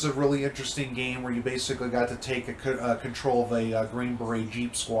 Jackal was a really interesting game where you basically got to take control of a Green Beret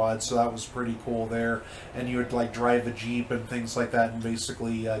Jeep squad. So that was pretty cool there, and you would like drive a Jeep and things like that, and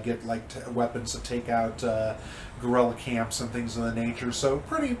basically get like weapons to take out guerrilla camps and things of the nature. So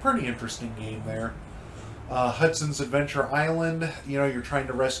pretty interesting game there. Hudson's Adventure Island, you know, you're trying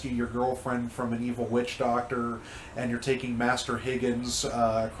to rescue your girlfriend from an evil witch doctor, and you're taking Master Higgins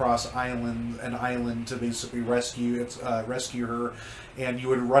across an island to basically rescue her, and you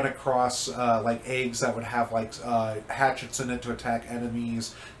would run across like eggs that would have like hatchets in it to attack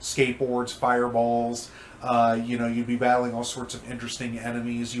enemies, skateboards, fireballs. You know, you'd be battling all sorts of interesting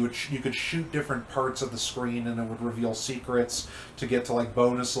enemies. You could shoot different parts of the screen, and it would reveal secrets to get to like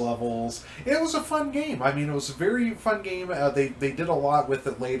bonus levels. It was a fun game. I mean, it was a very fun game. They did a lot with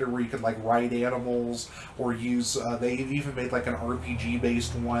it later, where you could like ride animals or use. They even made like an RPG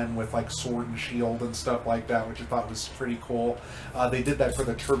based one with like sword and shield and stuff like that, which I thought was pretty cool. They did that for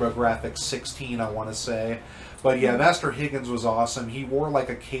the TurboGrafx 16, I want to say. But yeah, Master Higgins was awesome. He wore like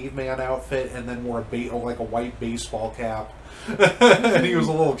a caveman outfit and then wore like a white baseball cap. And he was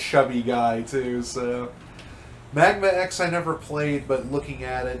a little chubby guy too, so. Magma X I never played, but looking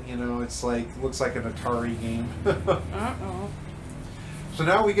at it, you know, it's like, looks like an Atari game. So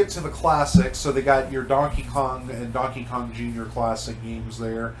now we get to the classics. So they got your Donkey Kong and Donkey Kong Jr. classic games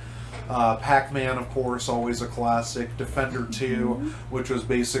there. Pac-Man, of course, always a classic. Defender 2, which was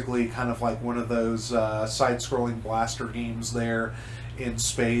basically kind of like one of those side-scrolling blaster games there. in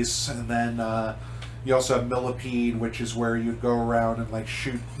space. And then you also have Millipede, which is where you'd go around and like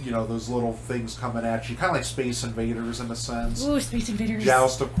shoot, those little things coming at you, kind of like Space Invaders in a sense. Ooh, Space Invaders.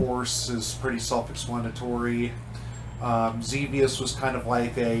 Joust, of course, is pretty self-explanatory. Xevious was kind of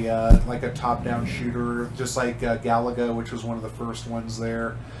like a top-down shooter, just like Galaga, which was one of the first ones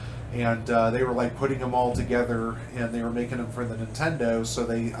there. And they were like putting them all together, and they were making them for the Nintendo, so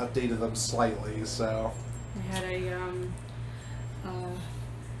they updated them slightly. So I had a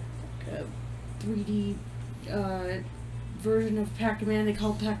 3D version of Pac-Man they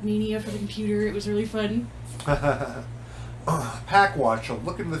called Pac-Mania for the computer. It was really fun. Pack-Watch, a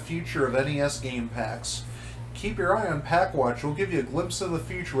look into the future of NES game packs. Keep your eye on Pack-Watch. We'll give you a glimpse of the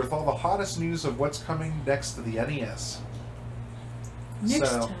future with all the hottest news of what's coming next to the NES.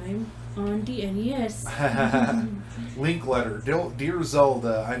 Next time on the NES. Link letter. Dear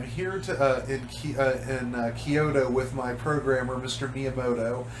Zelda, I'm here in Kyoto with my programmer, Mr.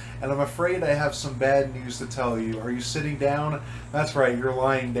 Miyamoto, and I'm afraid I have some bad news to tell you. Are you sitting down? That's right, you're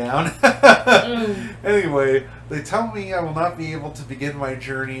lying down. Anyway, they tell me I will not be able to begin my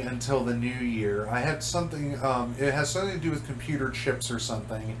journey until the new year. I had something, it has something to do with computer chips or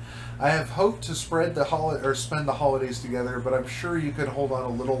something. I have hoped to spend the holidays together, but I'm sure you could hold on a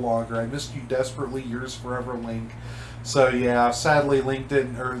little longer. I missed you desperately. Yours forever, Link. So yeah, sadly, Link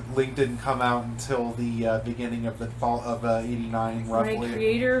didn't come out until the beginning of the fall of '89, roughly. My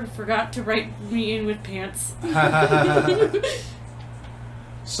creator forgot to write me in with pants.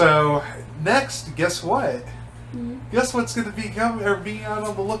 So next, guess what? Guess what's going to be out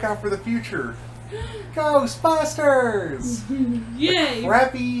on the lookout for the future? Ghostbusters! Yay!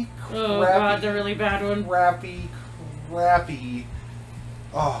 Crappy. Oh god, the really bad one. Crappy.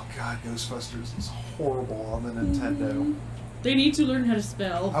 Oh god, Ghostbusters is horrible on the Nintendo. They need to learn how to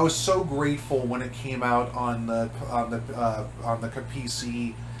spell. I was so grateful when it came out on the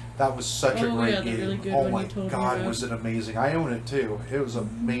PC. That was such a great game. Really good oh my god, was it amazing! I own it too. It was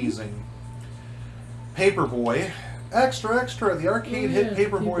amazing. Paperboy. Extra! The arcade hit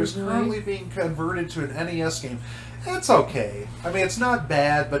Paperboy is currently being converted to an NES game. It's okay. I mean, it's not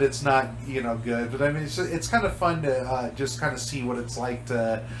bad, but it's not, good. But I mean, it's kind of fun to just kind of see what it's like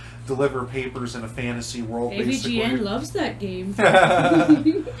to deliver papers in a fantasy world. AVGN loves that game. Yeah,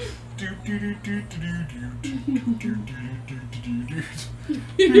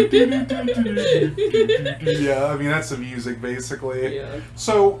 I mean, that's the music, basically. Yeah.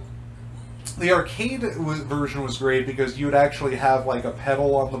 So the arcade version was great because you would actually have like a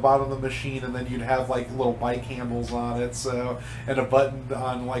pedal on the bottom of the machine, and then you'd have like little bike handles on it, and a button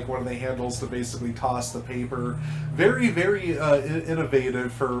on like one of the handles to basically toss the paper. Very, very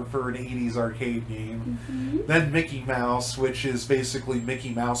innovative for an 80s arcade game. Then Mickey Mouse, which is basically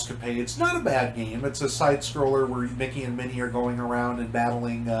Mickey Mousecapade. It's not a bad game. It's a side-scroller where Mickey and Minnie are going around and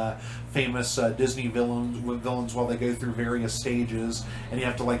battling famous Disney villains while they go through various stages, and you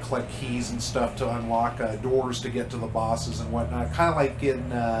have to like collect keys and stuff to unlock doors to get to the bosses and whatnot. Kind of like in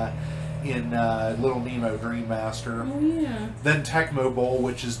Little Nemo Dream Master. Oh yeah. Then Tecmo Bowl,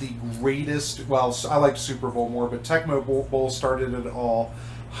 which is the greatest. Well, I like Super Bowl more, but Tecmo Bowl started it all.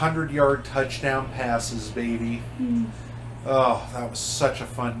 100-yard touchdown passes, baby. Oh, that was such a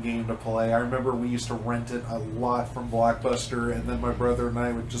fun game to play. I remember we used to rent it a lot from Blockbuster, and then my brother and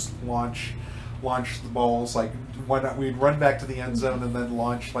I would just launch the balls. Like, we'd run back to the end zone and then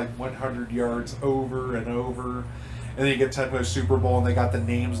launch like 100 yards over and over. And then you get Tecmo Super Bowl, and they got the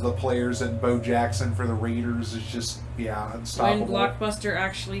names of the players, and Bo Jackson for the Raiders is just, unstoppable. When Blockbuster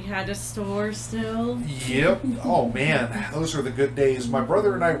actually had a store still. Yep. Oh man, those were the good days. My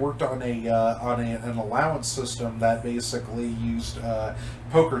brother and I worked on an allowance system that basically used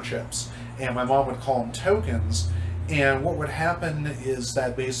poker chips, and my mom would call them tokens. And what would happen is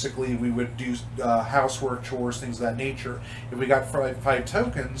that basically we would do housework, chores, things of that nature. If we got five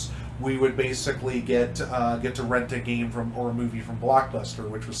tokens, we would basically get to rent a game or a movie from Blockbuster,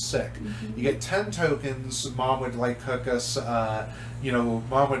 which was sick. You get 10 tokens. Mom would like cook us.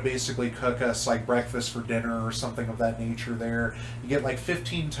 Mom would basically cook us like breakfast for dinner or something of that nature. There, you get like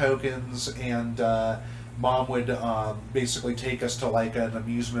 15 tokens, and Mom would basically take us to like an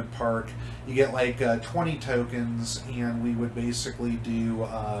amusement park. You get like 20 tokens, and we would basically do.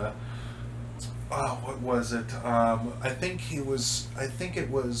 What was it? I think it was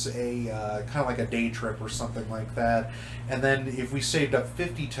a kind of like a day trip or something like that. And then if we saved up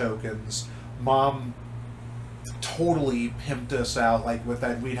 50 tokens, Mom totally pimped us out, like with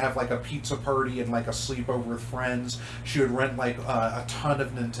that. We'd have like a pizza party and like a sleepover with friends. She would rent like a ton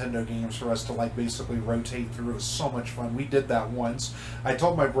of Nintendo games for us to like basically rotate through. It was so much fun. We did that once. I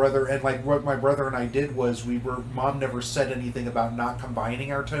told my brother, and like what my brother and I did was Mom never said anything about not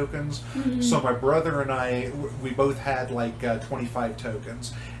combining our tokens. So my brother and I, we both had like 25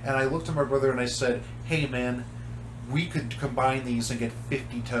 tokens, and I looked at my brother and I said, "Hey man, we could combine these and get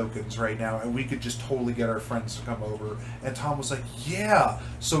 50 tokens right now, and we could just totally get our friends to come over." And Tom was like, "Yeah."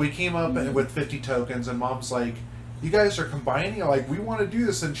 So we came up with 50 tokens, and Mom's like, "You guys are combining? Like, we want to do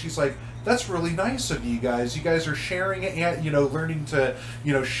this." And she's like, "That's really nice of you guys. You guys are sharing it, and, you know, learning to,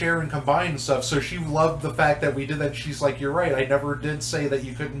 you know, share and combine stuff." So she loved the fact that we did that. She's like, "You're right. I never did say that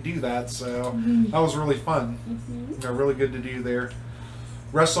you couldn't do that." So that was really fun. You know, really good to do there.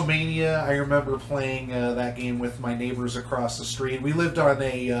 WrestleMania, I remember playing that game with my neighbors across the street. We lived on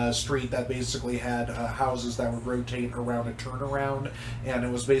a street that basically had houses that would rotate around a turnaround, and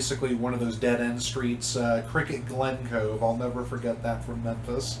it was basically one of those dead-end streets, Cricket Glen Cove. I'll never forget that from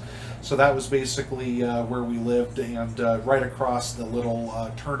Memphis. So that was basically where we lived, and right across the little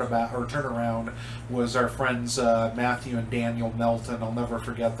turnaround was our friends Matthew and Daniel Melton. I'll never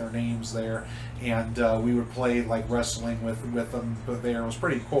forget their names there. And we would play like wrestling with them there. It was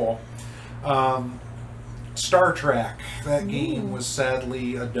pretty cool. Star Trek, that game was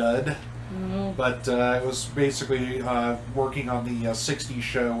sadly a dud. But it was basically working on the 60s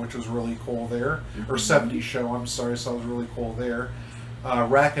show, which was really cool there. Or 70s show, I'm sorry, so it was really cool there.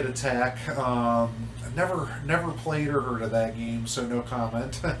 Racket Attack, never played or heard of that game, so no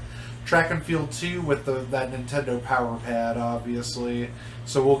comment. Track and Field 2 with that Nintendo Power Pad, obviously.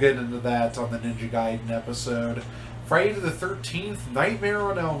 So we'll get into that on the Ninja Gaiden episode. Friday the 13th, Nightmare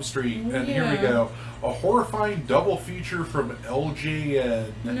on Elm Street. And here we go. A horrifying double feature from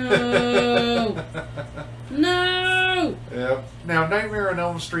LJN. No! No! Yep. Now, Nightmare on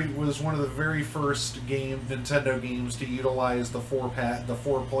Elm Street was one of the very first Nintendo games to utilize the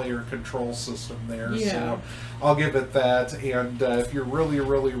four-player control system there. Yeah. So I'll give it that. And if you're really,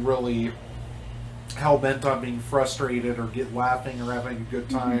 really, really hell-bent on being frustrated or laughing or having a good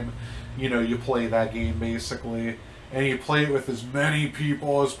time, you know, you play that game basically. And you play it with as many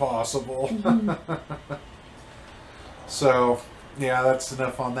people as possible. So, yeah, that's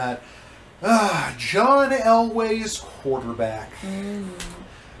enough on that. John Elway's quarterback.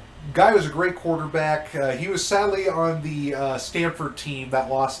 Guy was a great quarterback. He was sadly on the Stanford team that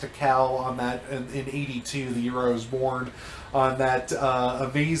lost to Cal on that in '82, the year I was born, on that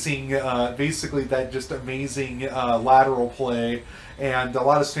amazing, basically that just amazing lateral play. And a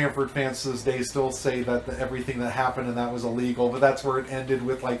lot of Stanford fans to this day still say that everything that happened in that was illegal, but that's where it ended,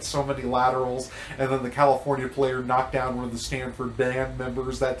 with like so many laterals, and then the California player knocked down one of the Stanford band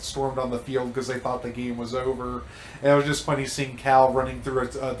members that stormed on the field because they thought the game was over. And it was just funny seeing Cal running through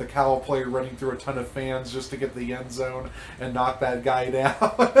the Cal player running through a ton of fans just to get the end zone and knock that guy down.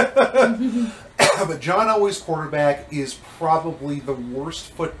 But John Elway's quarterback is probably the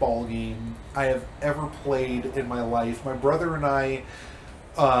worst football game I have ever played in my life. My brother and I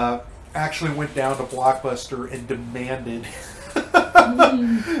actually went down to Blockbuster and demanded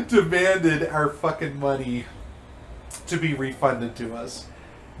our fucking money to be refunded to us.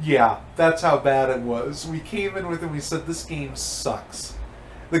 Yeah, that's how bad it was. We came in with it and we said, "This game sucks."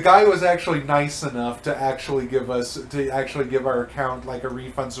 The guy was actually nice enough to actually give our account like a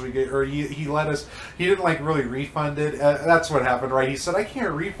refund, so he let us. He didn't like really refund it. That's what happened, right? He said, "I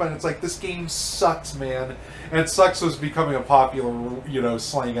can't refund." It's like, "This game sucks, man." And "sucks" was becoming a popular, you know,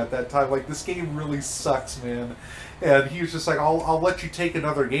 slang at that time. Like, "This game really sucks, man." And he was just like, "I'll let you take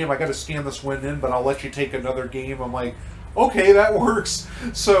another game. I got to scan this one in, but I'll let you take another game." I'm like, "Okay, that works."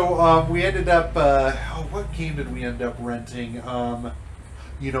 So we ended up. What game did we end up renting?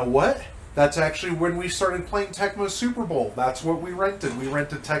 You know what? That's actually when we started playing Tecmo Super Bowl. That's what we rented. We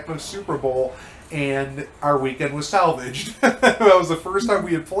rented Tecmo Super Bowl, and our weekend was salvaged. That was the first time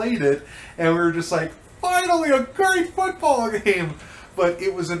we had played it, and we were just like, finally a great football game! But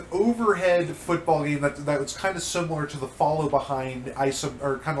it was an overhead football game that was kind of similar to the follow behind angles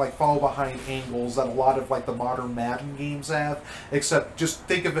that a lot of like the modern Madden games have, except just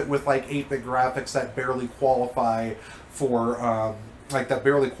think of it with like 8-bit graphics that barely qualify for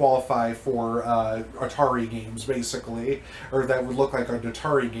Atari games, basically, or that would look like an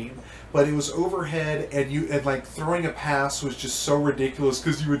Atari game. But it was overhead, and like throwing a pass was just so ridiculous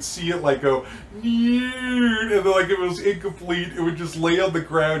because you would see it like go, and then like it was incomplete. It would just lay on the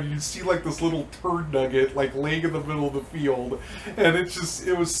ground, and you'd see like this little turd nugget like laying in the middle of the field, and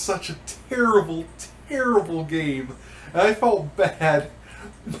it was such a terrible, terrible game. And I felt bad.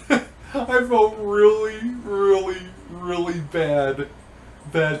 I felt really, really, really bad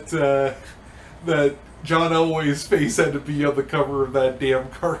that that John Elway's face had to be on the cover of that damn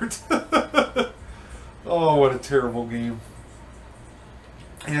cart. Oh, what a terrible game.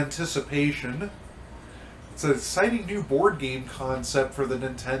 Anticipation. It's an exciting new board game concept for the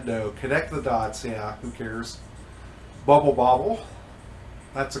Nintendo. Connect the dots, yeah, who cares? Bubble Bobble.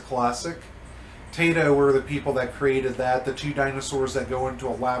 That's a classic. Tato were the people that created that. The two dinosaurs that go into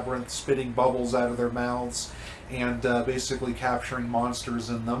a labyrinth spitting bubbles out of their mouths and basically capturing monsters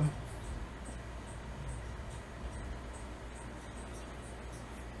in them.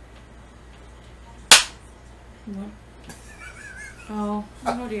 What?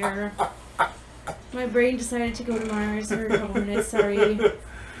 Oh dear. My brain decided to go to Mars for a couple minutes, sorry.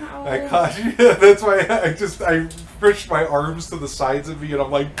 Ow. I caught you. That's why I pushed my arms to the sides of me and I'm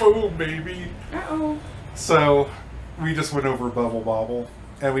like, boom, baby. Uh-oh. So, we just went over Bubble Bobble.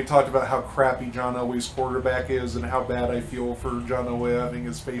 And we talked about how crappy John Elway's quarterback is and how bad I feel for John Elway having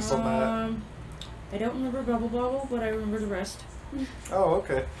his face on that. I don't remember Bubble Bobble, but I remember the rest. Oh,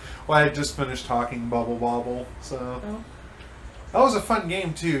 okay. Well, I had just finished talking Bubble Bobble, so... Oh. That was a fun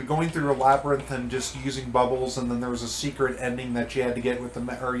game, too. Going through a labyrinth and just using bubbles, and then there was a secret ending that you had to get with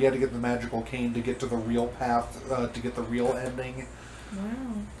the... Or you had to get the magical cane to get to the real path, to get the real ending.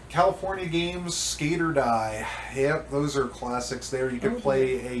 Wow. California games, Skate or Die. Yep, those are classics there. You could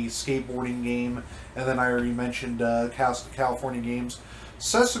play a skateboarding game, and then I already mentioned California games.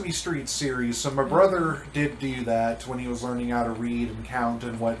 Sesame Street series. So my brother did do that when he was learning how to read and count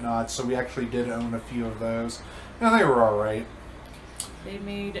and whatnot, so we actually did own a few of those. And they were alright. They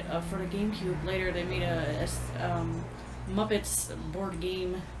made, for the GameCube later, they made a Muppets board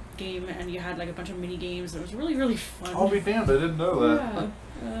game, and you had like a bunch of mini games. It was really, really fun. I'll be damned, I didn't know that.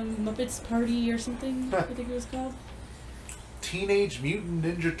 Yeah. Muppets Party or something, I think it was called. Teenage Mutant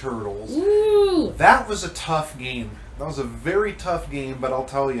Ninja Turtles. Woo! That was a tough game. That was a very tough game, but I'll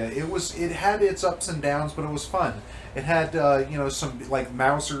tell you, it had its ups and downs, but it was fun. It had you know, some like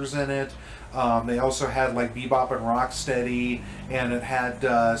Mousers in it. They also had like Bebop and Rocksteady, and it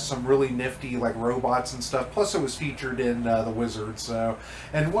had some really nifty like robots and stuff. Plus, it was featured in The Wizard. So,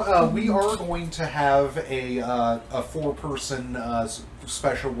 and we are going to have a four-person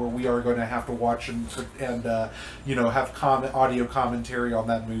special where we are going to have to watch and you know, have audio commentary on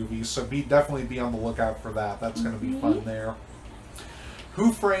that movie. So definitely be on the lookout for that. That's going to be fun there.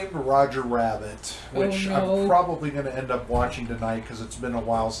 Who Framed Roger Rabbit, which I'm probably going to end up watching tonight because it's been a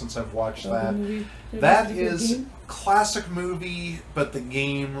while since I've watched that. That is classic movie, but the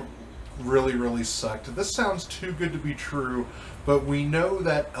game really, really sucked. This sounds too good to be true, but we know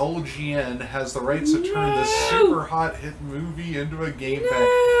that LGN has the rights to turn this super hot hit movie into a game pack.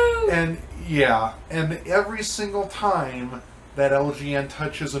 And yeah, and every single time that LGN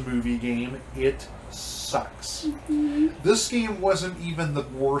touches a movie game, it sucks. This game wasn't even the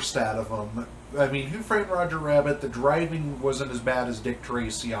worst out of them. I mean, Who Framed Roger Rabbit, the driving wasn't as bad as Dick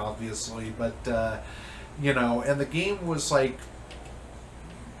Tracy, obviously, but, you know, and the game was like,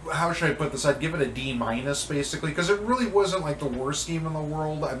 how should I put this? I'd give it a D-, basically, because it really wasn't like the worst game in the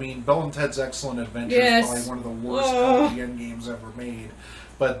world. I mean, Bill and Ted's Excellent Adventure is probably one of the worst LGN games ever made.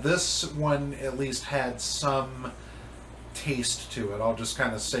 But this one at least had some taste to it. I'll just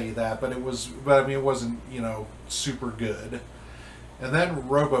kind of say that, but I mean, it wasn't, you know, super good. And then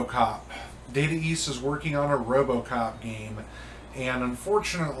RoboCop. Data East is working on a RoboCop game, and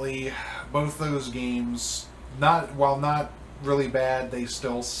unfortunately, both those games, while not really bad, they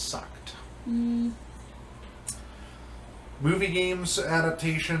still sucked. Movie games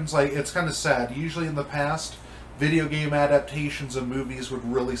adaptations, like, it's kind of sad. Usually in the past, video game adaptations of movies would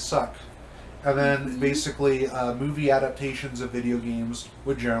really suck. And then, basically, movie adaptations of video games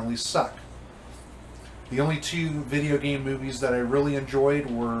would generally suck. The only two video game movies that I really enjoyed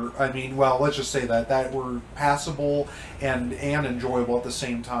were, I mean, well, let's just say that were passable and enjoyable at the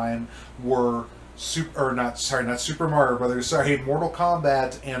same time were not Super Mario Brothers, sorry, Mortal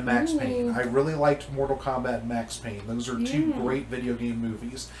Kombat and Max Payne. I really liked Mortal Kombat and Max Payne. Those are two great video game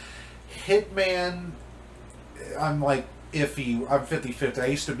movies. Hitman, I'm like, iffy. I'm 50-50. I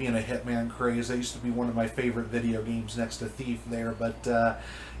used to be in a Hitman craze. That used to be one of my favorite video games next to Thief there, but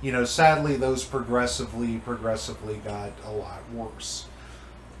you know, sadly those progressively got a lot worse.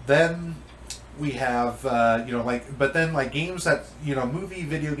 Then we have you know, like, but then like games that, you know,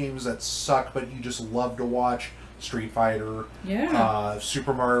 video games that suck but you just love to watch. Street Fighter,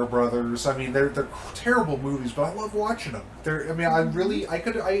 Super Mario Brothers. I mean, they're terrible movies, but I love watching them. I mean, I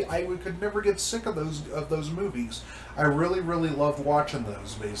could never get sick of those movies. I really loved watching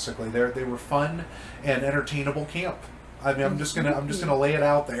those. Basically, they were fun and entertainable camp. I mean, I'm just gonna lay it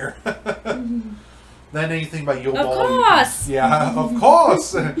out there. Then anything by Yule Of Ball. course! Yeah, of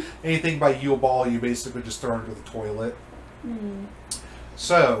course! Anything by Yule Ball, you basically just throw into the toilet.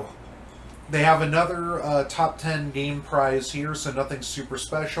 So, they have another top 10 game prize here, so nothing super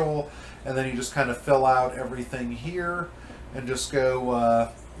special. And then you just kind of fill out everything here and just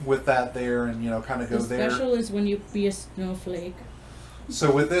go with that there and, you know, kind of go there. The special is when you be a snowflake.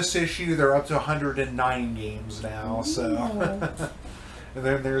 So with this issue, they're up to 109 games now, so... And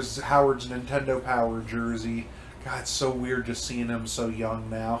then there's Howard's Nintendo Power jersey. God, it's so weird just seeing him so young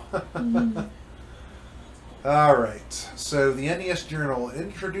now. Alright, so the NES Journal,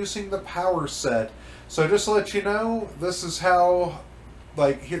 introducing the Power Set. So just to let you know, this is how,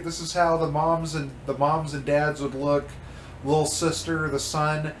 like, here, this is how the moms and dads would look. Little sister, the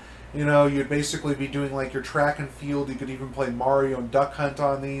son. You know, you'd basically be doing like your track and field. You could even play Mario and Duck Hunt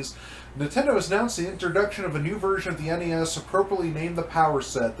on these. Nintendo has announced the introduction of a new version of the NES, appropriately named the Power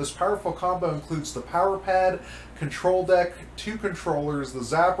Set. This powerful combo includes the Power Pad, Control Deck, 2 controllers, the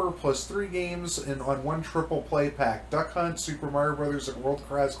Zapper, plus 3 games on 1 triple play pack: Duck Hunt, Super Mario Brothers, and World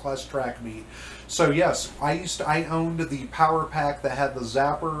Class Track Meet. So yes, I owned the Power Pack that had the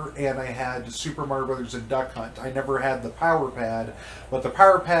Zapper, and I had Super Mario Brothers and Duck Hunt. I never had the Power Pad, but the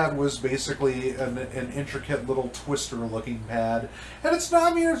Power Pad was basically an intricate little twister-looking pad, and it's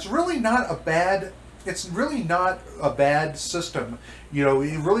not. I mean, it's really not a bad. It's really not a bad system. You know,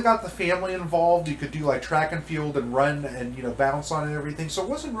 it really got the family involved. You could do like track and field and run and, you know, bounce on it and everything. So it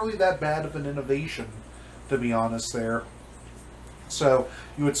wasn't really that bad of an innovation, to be honest there. So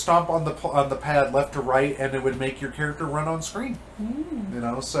you would stomp on the pad left to right, and it would make your character run on screen. You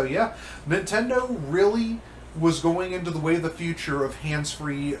know, so yeah, Nintendo really was going into the way of the future of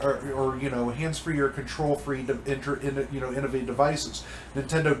hands-free or you know, hands-free or control-free innovative devices.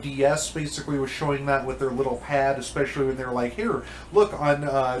 Nintendo DS basically was showing that with their little pad, especially when they're like, here, look, on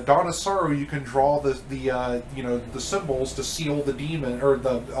Dawn of Sorrow you can draw the you know, the symbols to seal the demon or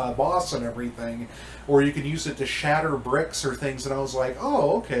the boss and everything, or you can use it to shatter bricks or things. And I was like,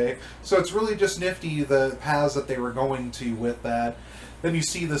 oh, okay. So it's really just nifty the paths that they were going to with that. Then you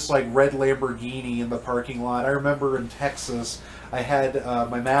see this like red Lamborghini in the parking lot. I remember in Texas, I had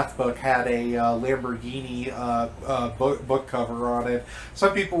my math book had a Lamborghini book cover on it.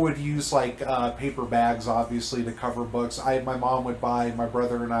 Some people would use like paper bags, obviously, to cover books. My mom would buy, my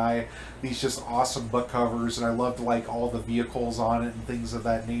brother and I, these just awesome book covers, and I loved like all the vehicles on it and things of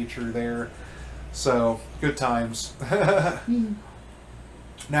that nature there. So good times.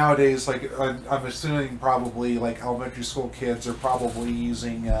 Nowadays, like, I'm assuming probably like elementary school kids are probably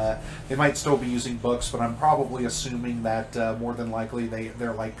using, they might still be using books, but I'm probably assuming that more than likely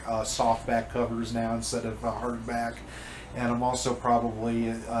they're like softback covers now instead of hardback. And I'm also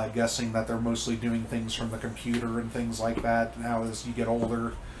probably guessing that they're mostly doing things from the computer and things like that now as you get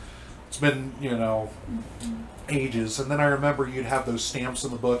older. It's been, you know, ages. And then I remember you'd have those stamps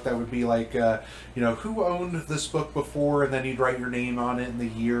in the book that would be like, you know, who owned this book before, and then you'd write your name on it and the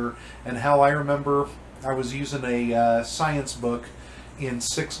year. And hell, I remember I was using a science book in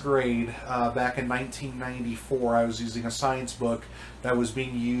 6th grade back in 1994. I was using a science book that was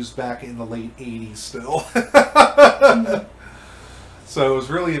being used back in the late 80s still. So it was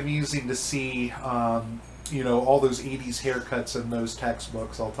really amusing to see you know, all those 80s haircuts in those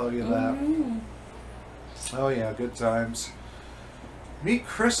textbooks, I'll tell you that. Oh yeah, good times. Meet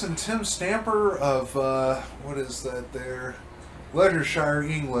Chris and Tim Stamper of, what is that there? Leicestershire,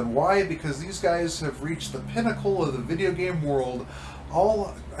 England. Why? Because these guys have reached the pinnacle of the video game world,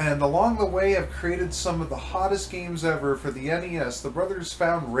 and along the way have created some of the hottest games ever for the NES. The brothers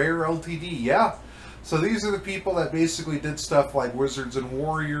found Rare Ltd. Yeah. So these are the people that basically did stuff like Wizards and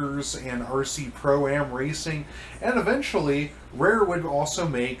Warriors and RC Pro-Am Racing, and eventually Rare would also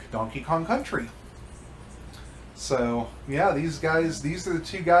make Donkey Kong Country. So yeah, these are the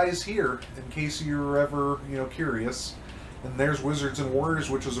two guys here, in case you were ever, you know, curious. And there's Wizards and Warriors,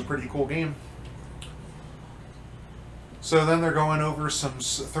 which was a pretty cool game. So then they're going over some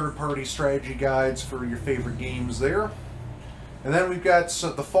third-party strategy guides for your favorite games there. And then we've got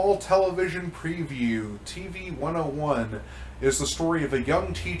the Fall Television Preview. TV 101 is the story of a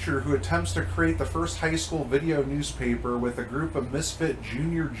young teacher who attempts to create the first high school video newspaper with a group of misfit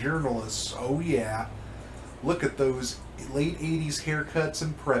junior journalists. Oh yeah. Look at those late 80s haircuts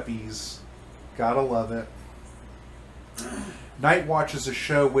and preppies. Gotta love it. Night Watch is a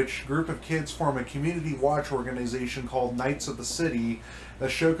show which group of kids form a community watch organization called Knights of the City. The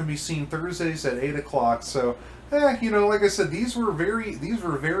show can be seen Thursdays at 8 o'clock. So, you know, like I said, these were very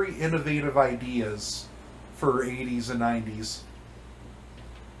innovative ideas for 80s and 90s.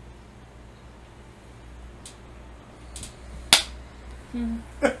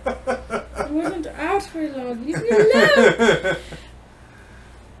 It wasn't out very long. Leave me alone.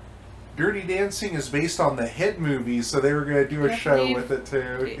 Dirty Dancing is based on the hit movie, so they were going to do a show with it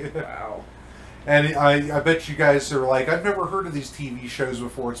too. Wow. And I bet you guys are like, I've never heard of these TV shows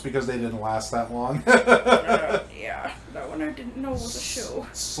before. It's because they didn't last that long. Yeah, that one I didn't know was a show.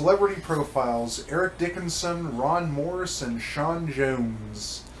 Celebrity profiles: Eric Dickinson, Ron Morris, and Sean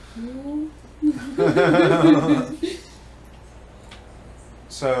Jones.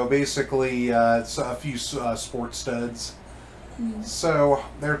 So basically, it's a few sports studs. So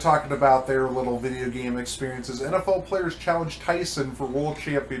they're talking about their little video game experiences. NFL players challenge Tyson for world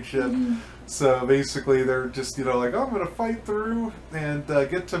championship. So basically, they're just like, oh, I'm going to fight through and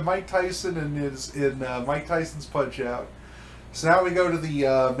get to Mike Tyson in Mike Tyson's Punch Out. So now we go to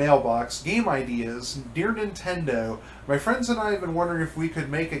the mailbox. Game ideas. Dear Nintendo, my friends and I have been wondering if we could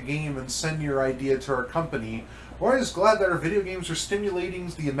make a game and send your idea to our company. We're always glad that our video games are stimulating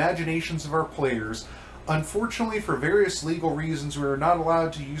the imaginations of our players. Unfortunately, for various legal reasons, we are not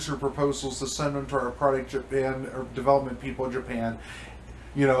allowed to use your proposals to send them to our product Japan or development people in Japan.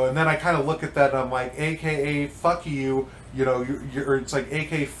 And then I kind of look at that and I'm like, AKA, fuck you. Or it's like,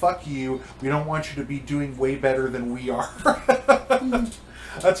 AKA, fuck you. We don't want you to be doing way better than we are.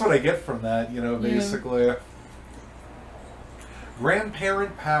 That's what I get from that, basically. Yeah.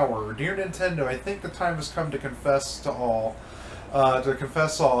 Grandparent power. Dear Nintendo, I think the time has come to confess to all.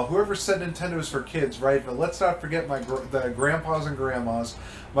 Whoever said Nintendo is for kids, right? But let's not forget the grandpas and grandmas.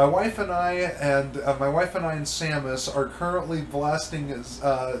 My wife and I and Samus are currently blasting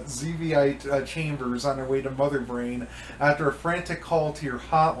ZVI chambers on our way to Mother Brain after a frantic call to your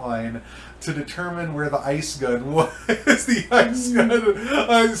hotline to determine where the ice gun was. The ice gun.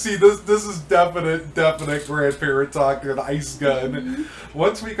 I see. This is definite grandparent talk here. The ice gun.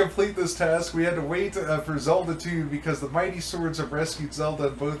 Once we complete this task, we had to wait for Zelda 2 because the mighty swords have rescued Zelda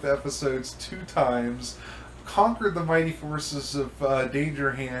in both episodes 2 times. Conquered the mighty forces of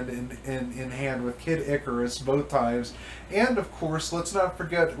Danger Hand in hand with Kid Icarus both times, and of course, let's not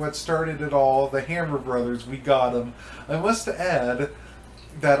forget what started it all, the Hammer Brothers. We got them. I must add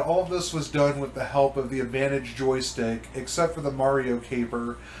that all this was done with the help of the Advantage joystick, except for the Mario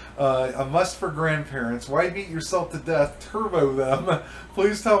Caper. A must for grandparents. Why beat yourself to death? Turbo them.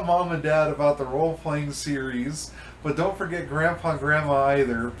 Please tell Mom and Dad about the role-playing series. But don't forget Grandpa and Grandma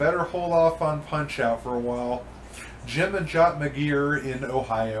either. Better hold off on Punch-Out for a while. Jim and Jot McGear in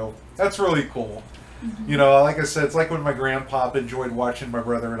Ohio. That's really cool. Like I said, it's like when my grandpa enjoyed watching my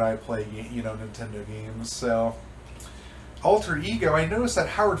brother and I play, Nintendo games. So, Alter Ego, I noticed that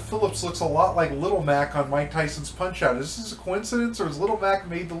Howard Phillips looks a lot like Little Mac on Mike Tyson's Punch-Out. Is this a coincidence, or is Little Mac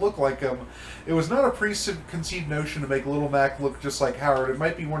made to look like him? It was not a preconceived notion to make Little Mac look just like Howard. It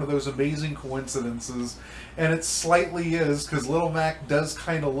might be one of those amazing coincidences, and it slightly is, because Little Mac does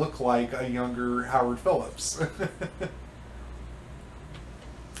kind of look like a younger Howard Phillips.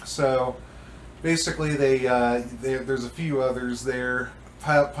 So, basically, there's a few others there.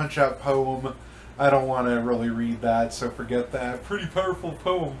 Punch-Out poem. I don't want to really read that, so forget that. Pretty powerful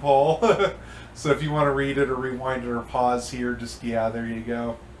poem, Paul. So if you want to read it or rewind it or pause here, just, there you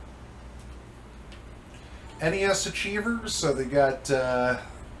go. NES Achievers, so they got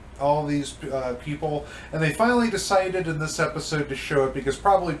all these people, and they finally decided in this episode to show it, because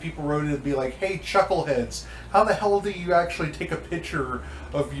probably people wrote it and be like, hey, Chuckleheads, how the hell do you actually take a picture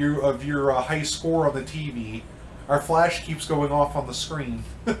of your high score on the TV? Our flash keeps going off on the screen.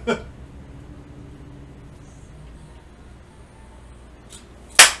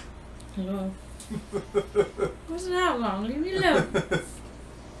 Hello. Wasn't that long? Leave me alone. It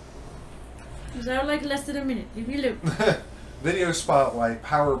was out like less than a minute. Leave me alone. Video Spotlight,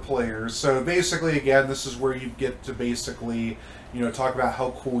 Power Players. So basically, again, this is where you get to basically, talk about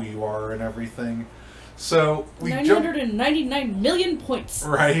how cool you are and everything. So we 999 million points.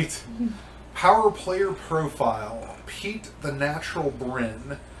 Right. Power Player Profile. Pete the Natural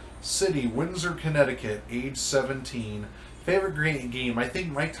Bryn. City, Windsor, Connecticut. Age 17. Favorite game? I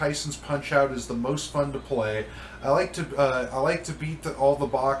think Mike Tyson's Punch-Out is the most fun to play. I like to beat all the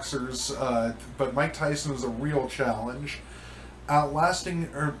boxers, but Mike Tyson was a real challenge. Outstanding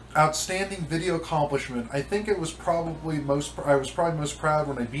video accomplishment. I think I was probably most proud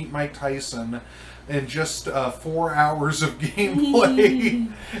when I beat Mike Tyson in just 4 hours of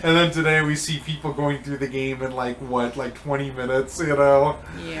gameplay. And then today we see people going through the game in like 20 minutes, Yeah.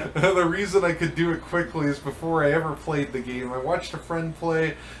 The reason I could do it quickly is before I ever played the game, I watched a friend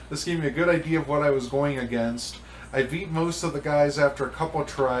play. This gave me a good idea of what I was going against. I beat most of the guys after a couple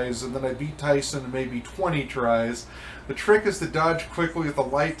tries, and then I beat Tyson in maybe 20 tries. The trick is to dodge quickly with a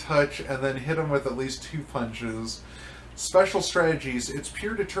light touch and then hit him with at least 2 punches. Special strategies. It's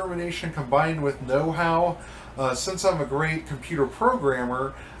pure determination combined with know-how. Since I'm a great computer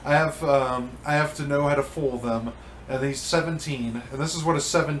programmer, I have to know how to fool them. And he's 17, and this is what a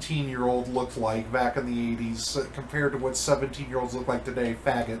 17-year-old looked like back in the 80s compared to what 17-year-olds look like today,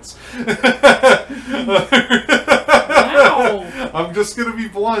 faggots. Wow! I'm just gonna be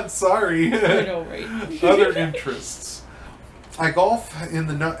blunt, sorry. I know, right? Other interests. I golf in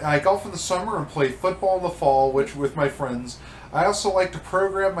the summer and play football in the fall, which with my friends. I also like to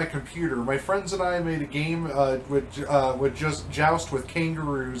program my computer. My friends and I made a game would just joust with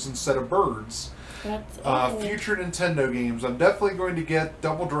kangaroos instead of birds. That's future Nintendo games. I'm definitely going to get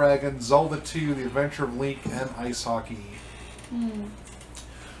Double Dragon, Zelda 2, The Adventure of Link, and Ice Hockey.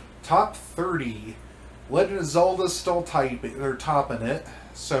 Top 30. Legend of Zelda's still they're topping it.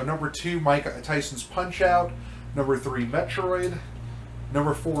 So number 2, Mike Tyson's Punch-Out. Number 3, Metroid.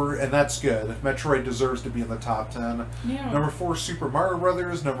 Number 4, and that's good. Metroid deserves to be in the top 10. Yeah. Number 4, Super Mario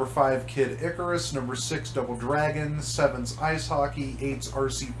Brothers. Number 5, Kid Icarus. Number 6, Double Dragon. 7's Ice Hockey. 8's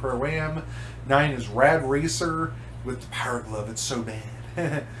RC Pro-Am. 9 is Rad Racer with the Power Glove. It's so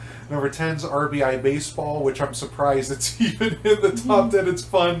bad. Number 10's RBI Baseball, which I'm surprised it's even in the top 10. It's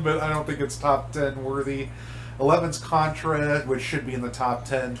fun, but I don't think it's top 10 worthy. 11's Contra, which should be in the top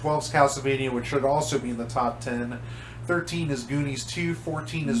 10. 12's Castlevania, which should also be in the top 10. 13 is Goonies 2.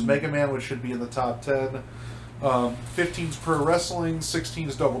 14 is Mega Man, which should be in the top 10. 15's Pro Wrestling. 16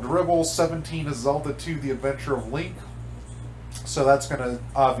 is Double Dribble. 17 is Zelda 2, The Adventure of Link. So that's going to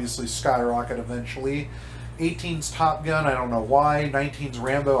obviously skyrocket eventually. 18's Top Gun, I don't know why. 19's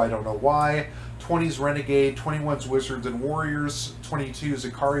Rambo, I don't know why. 20's Renegade. 21's Wizards and Warriors. 22's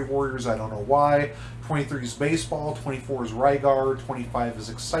Ikari Warriors, I don't know why. 23's Baseball. 24 is Rygar. 25 is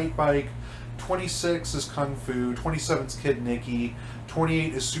Excite Bike. 26 is Kung Fu. 27's Kid Nicky.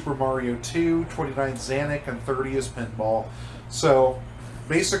 28 is Super Mario 2. 29 is Xanic. And 30 is Pinball. So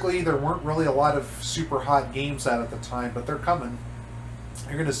basically, there weren't really a lot of super hot games out at the time, but they're coming.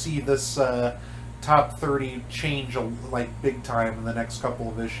 You're going to see this top 30 change like big time in the next couple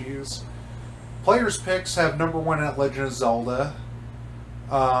of issues. Players' picks have number 1 at Legend of Zelda.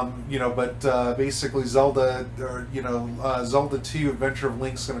 But basically Zelda, Zelda 2, Adventure of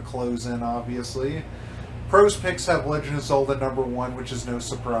Link's going to close in, obviously. Pros picks have Legend of Zelda number 1, which is no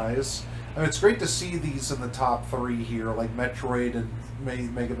surprise. I mean, it's great to see these in the top 3 here, like Metroid and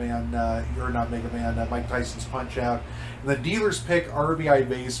Mega Man, Mike Tyson's Punch-Out. And the dealers pick RBI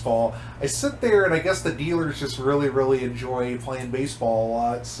Baseball. I sit there and I guess the dealers just really, really enjoy playing baseball a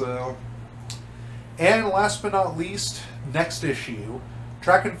lot, so. And last but not least, next issue.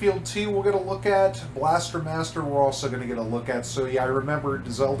 Track and Field 2 we're going to look at. Blaster Master we're also going to get a look at. So yeah, I remember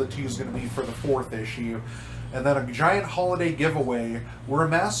Zelda 2 is going to be for the 4th issue. And then a giant holiday giveaway. We're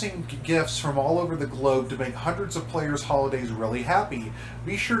amassing gifts from all over the globe to make hundreds of players' holidays really happy.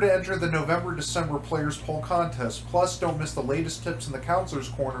 Be sure to enter the November-December Players Poll Contest. Plus, don't miss the latest tips in the Counselor's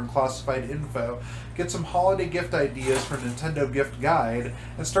Corner and classified info. Get some holiday gift ideas from Nintendo Gift Guide,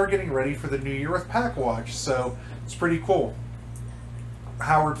 and start getting ready for the new year with Pack Watch. So, it's pretty cool.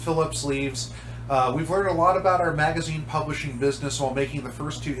 Howard Phillips leaves. We've learned a lot about our magazine publishing business while making the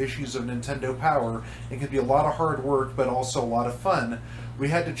first 2 issues of Nintendo Power. It can be a lot of hard work, but also a lot of fun. We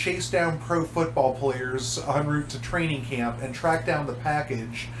had to chase down pro football players en route to training camp and track down the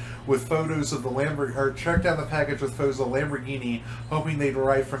package with photos of the Lamborghini, hoping they'd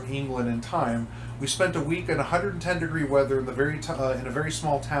arrive from England in time. We spent a week in 110-degree weather in a very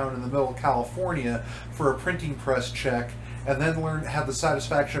small town in the middle of California for a printing press check, and then had the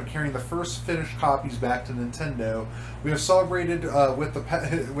satisfaction of carrying the first finished copies back to Nintendo. We have celebrated with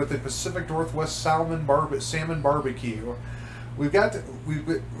the Pacific Northwest salmon barbecue. We got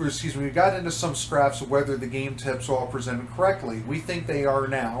into some scraps of whether the game tips were all presented correctly. We think they are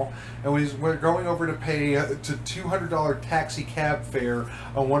now, and we're going over to pay $200 taxi cab fare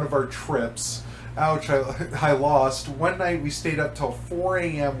on one of our trips. Ouch, I lost. One night we stayed up till 4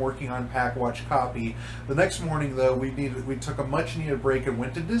 a.m. working on Pack Watch copy. The next morning, though, we took a much-needed break and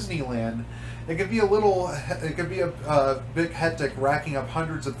went to Disneyland. It could be a bit hectic, racking up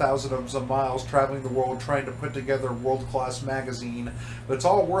hundreds of thousands of miles traveling the world trying to put together a world-class magazine, but it's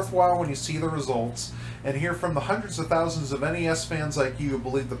all worthwhile when you see the results and hear from the hundreds of thousands of NES fans like you who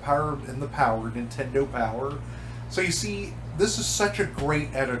believe the power in the power, Nintendo Power. So you see, this is such a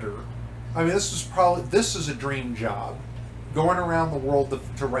great editor. I mean, this is a dream job, going around the world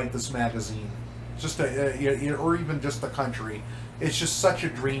to write this magazine, or even just the country. It's just such a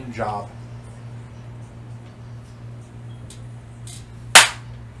dream job.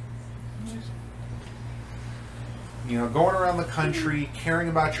 You know, going around the country, caring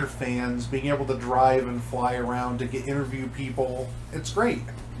about your fans, being able to drive and fly around to interview people. It's great.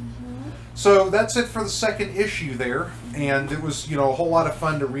 So that's it for the second issue there, and it was, you know, a whole lot of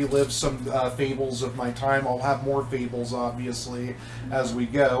fun to relive some fables of my time. I'll have more fables, obviously, as we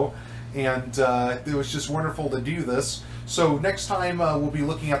go, and it was just wonderful to do this. So next time we'll be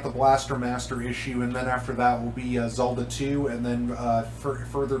looking at the Blaster Master issue, and then after that will be Zelda 2, and then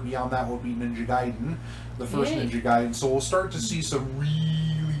further beyond that will be Ninja Gaiden, the first Ninja Gaiden. So we'll start to see some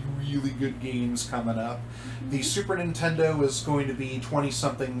really good games coming up. The Super Nintendo is going to be 20 to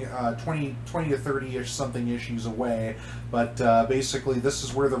 30-ish something issues away, but basically this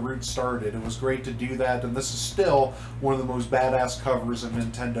is where the roots started. It was great to do that, and this is still one of the most badass covers of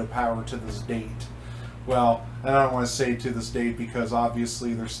Nintendo Power to this date. Well, and I don't want to say to this date because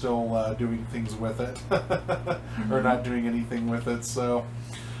obviously they're still doing things with it, or not doing anything with it. So,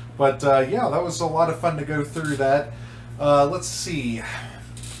 but yeah, that was a lot of fun to go through that. Let's see.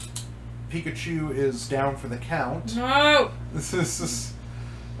 Pikachu is down for the count. No! This is...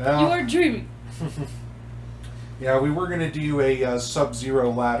 You are dreaming. Yeah, we were going to do a Sub-Zero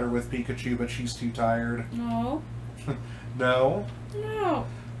ladder with Pikachu, but she's too tired. No. No? No.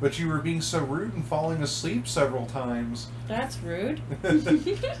 But you were being so rude and falling asleep several times. That's rude.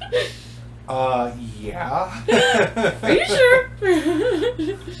 Yeah. Are you sure?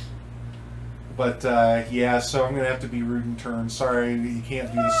 But, yeah, so I'm going to have to be rude in turn. Sorry, you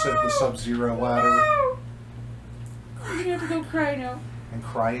can't do the Sub-Zero ladder. No. You're going to have to go cry now. And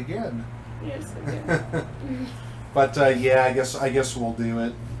cry again. Yes, again. But, yeah, I guess we'll do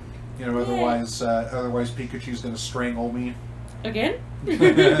it. You know, otherwise Pikachu's going to strangle me. Again? You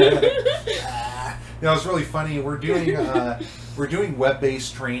know, it's really funny. We're doing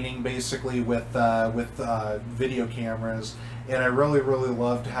web-based training basically with video cameras, and I really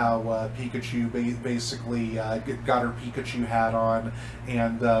loved how Pikachu basically got her Pikachu hat on,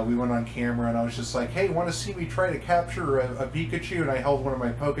 and we went on camera, and I was just like, "Hey, want to see me try to capture a Pikachu?" And I held one of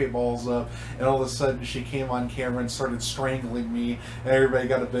my Pokeballs up, and all of a sudden she came on camera and started strangling me, and everybody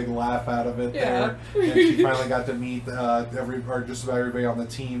got a big laugh out of it there. And she finally got to meet just about everybody on the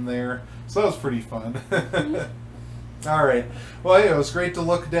team there, so that was pretty fun. All right. Well, yeah, it was great to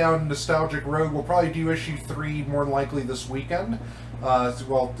look down Nostalgic Road. We'll probably do issue 3 more than likely this weekend.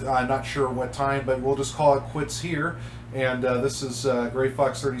 Well, I'm not sure what time, but we'll just call it quits here. And this is Gray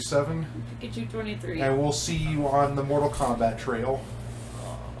Fox 37. Pikachu 23. And we'll see you on the Mortal Kombat trail.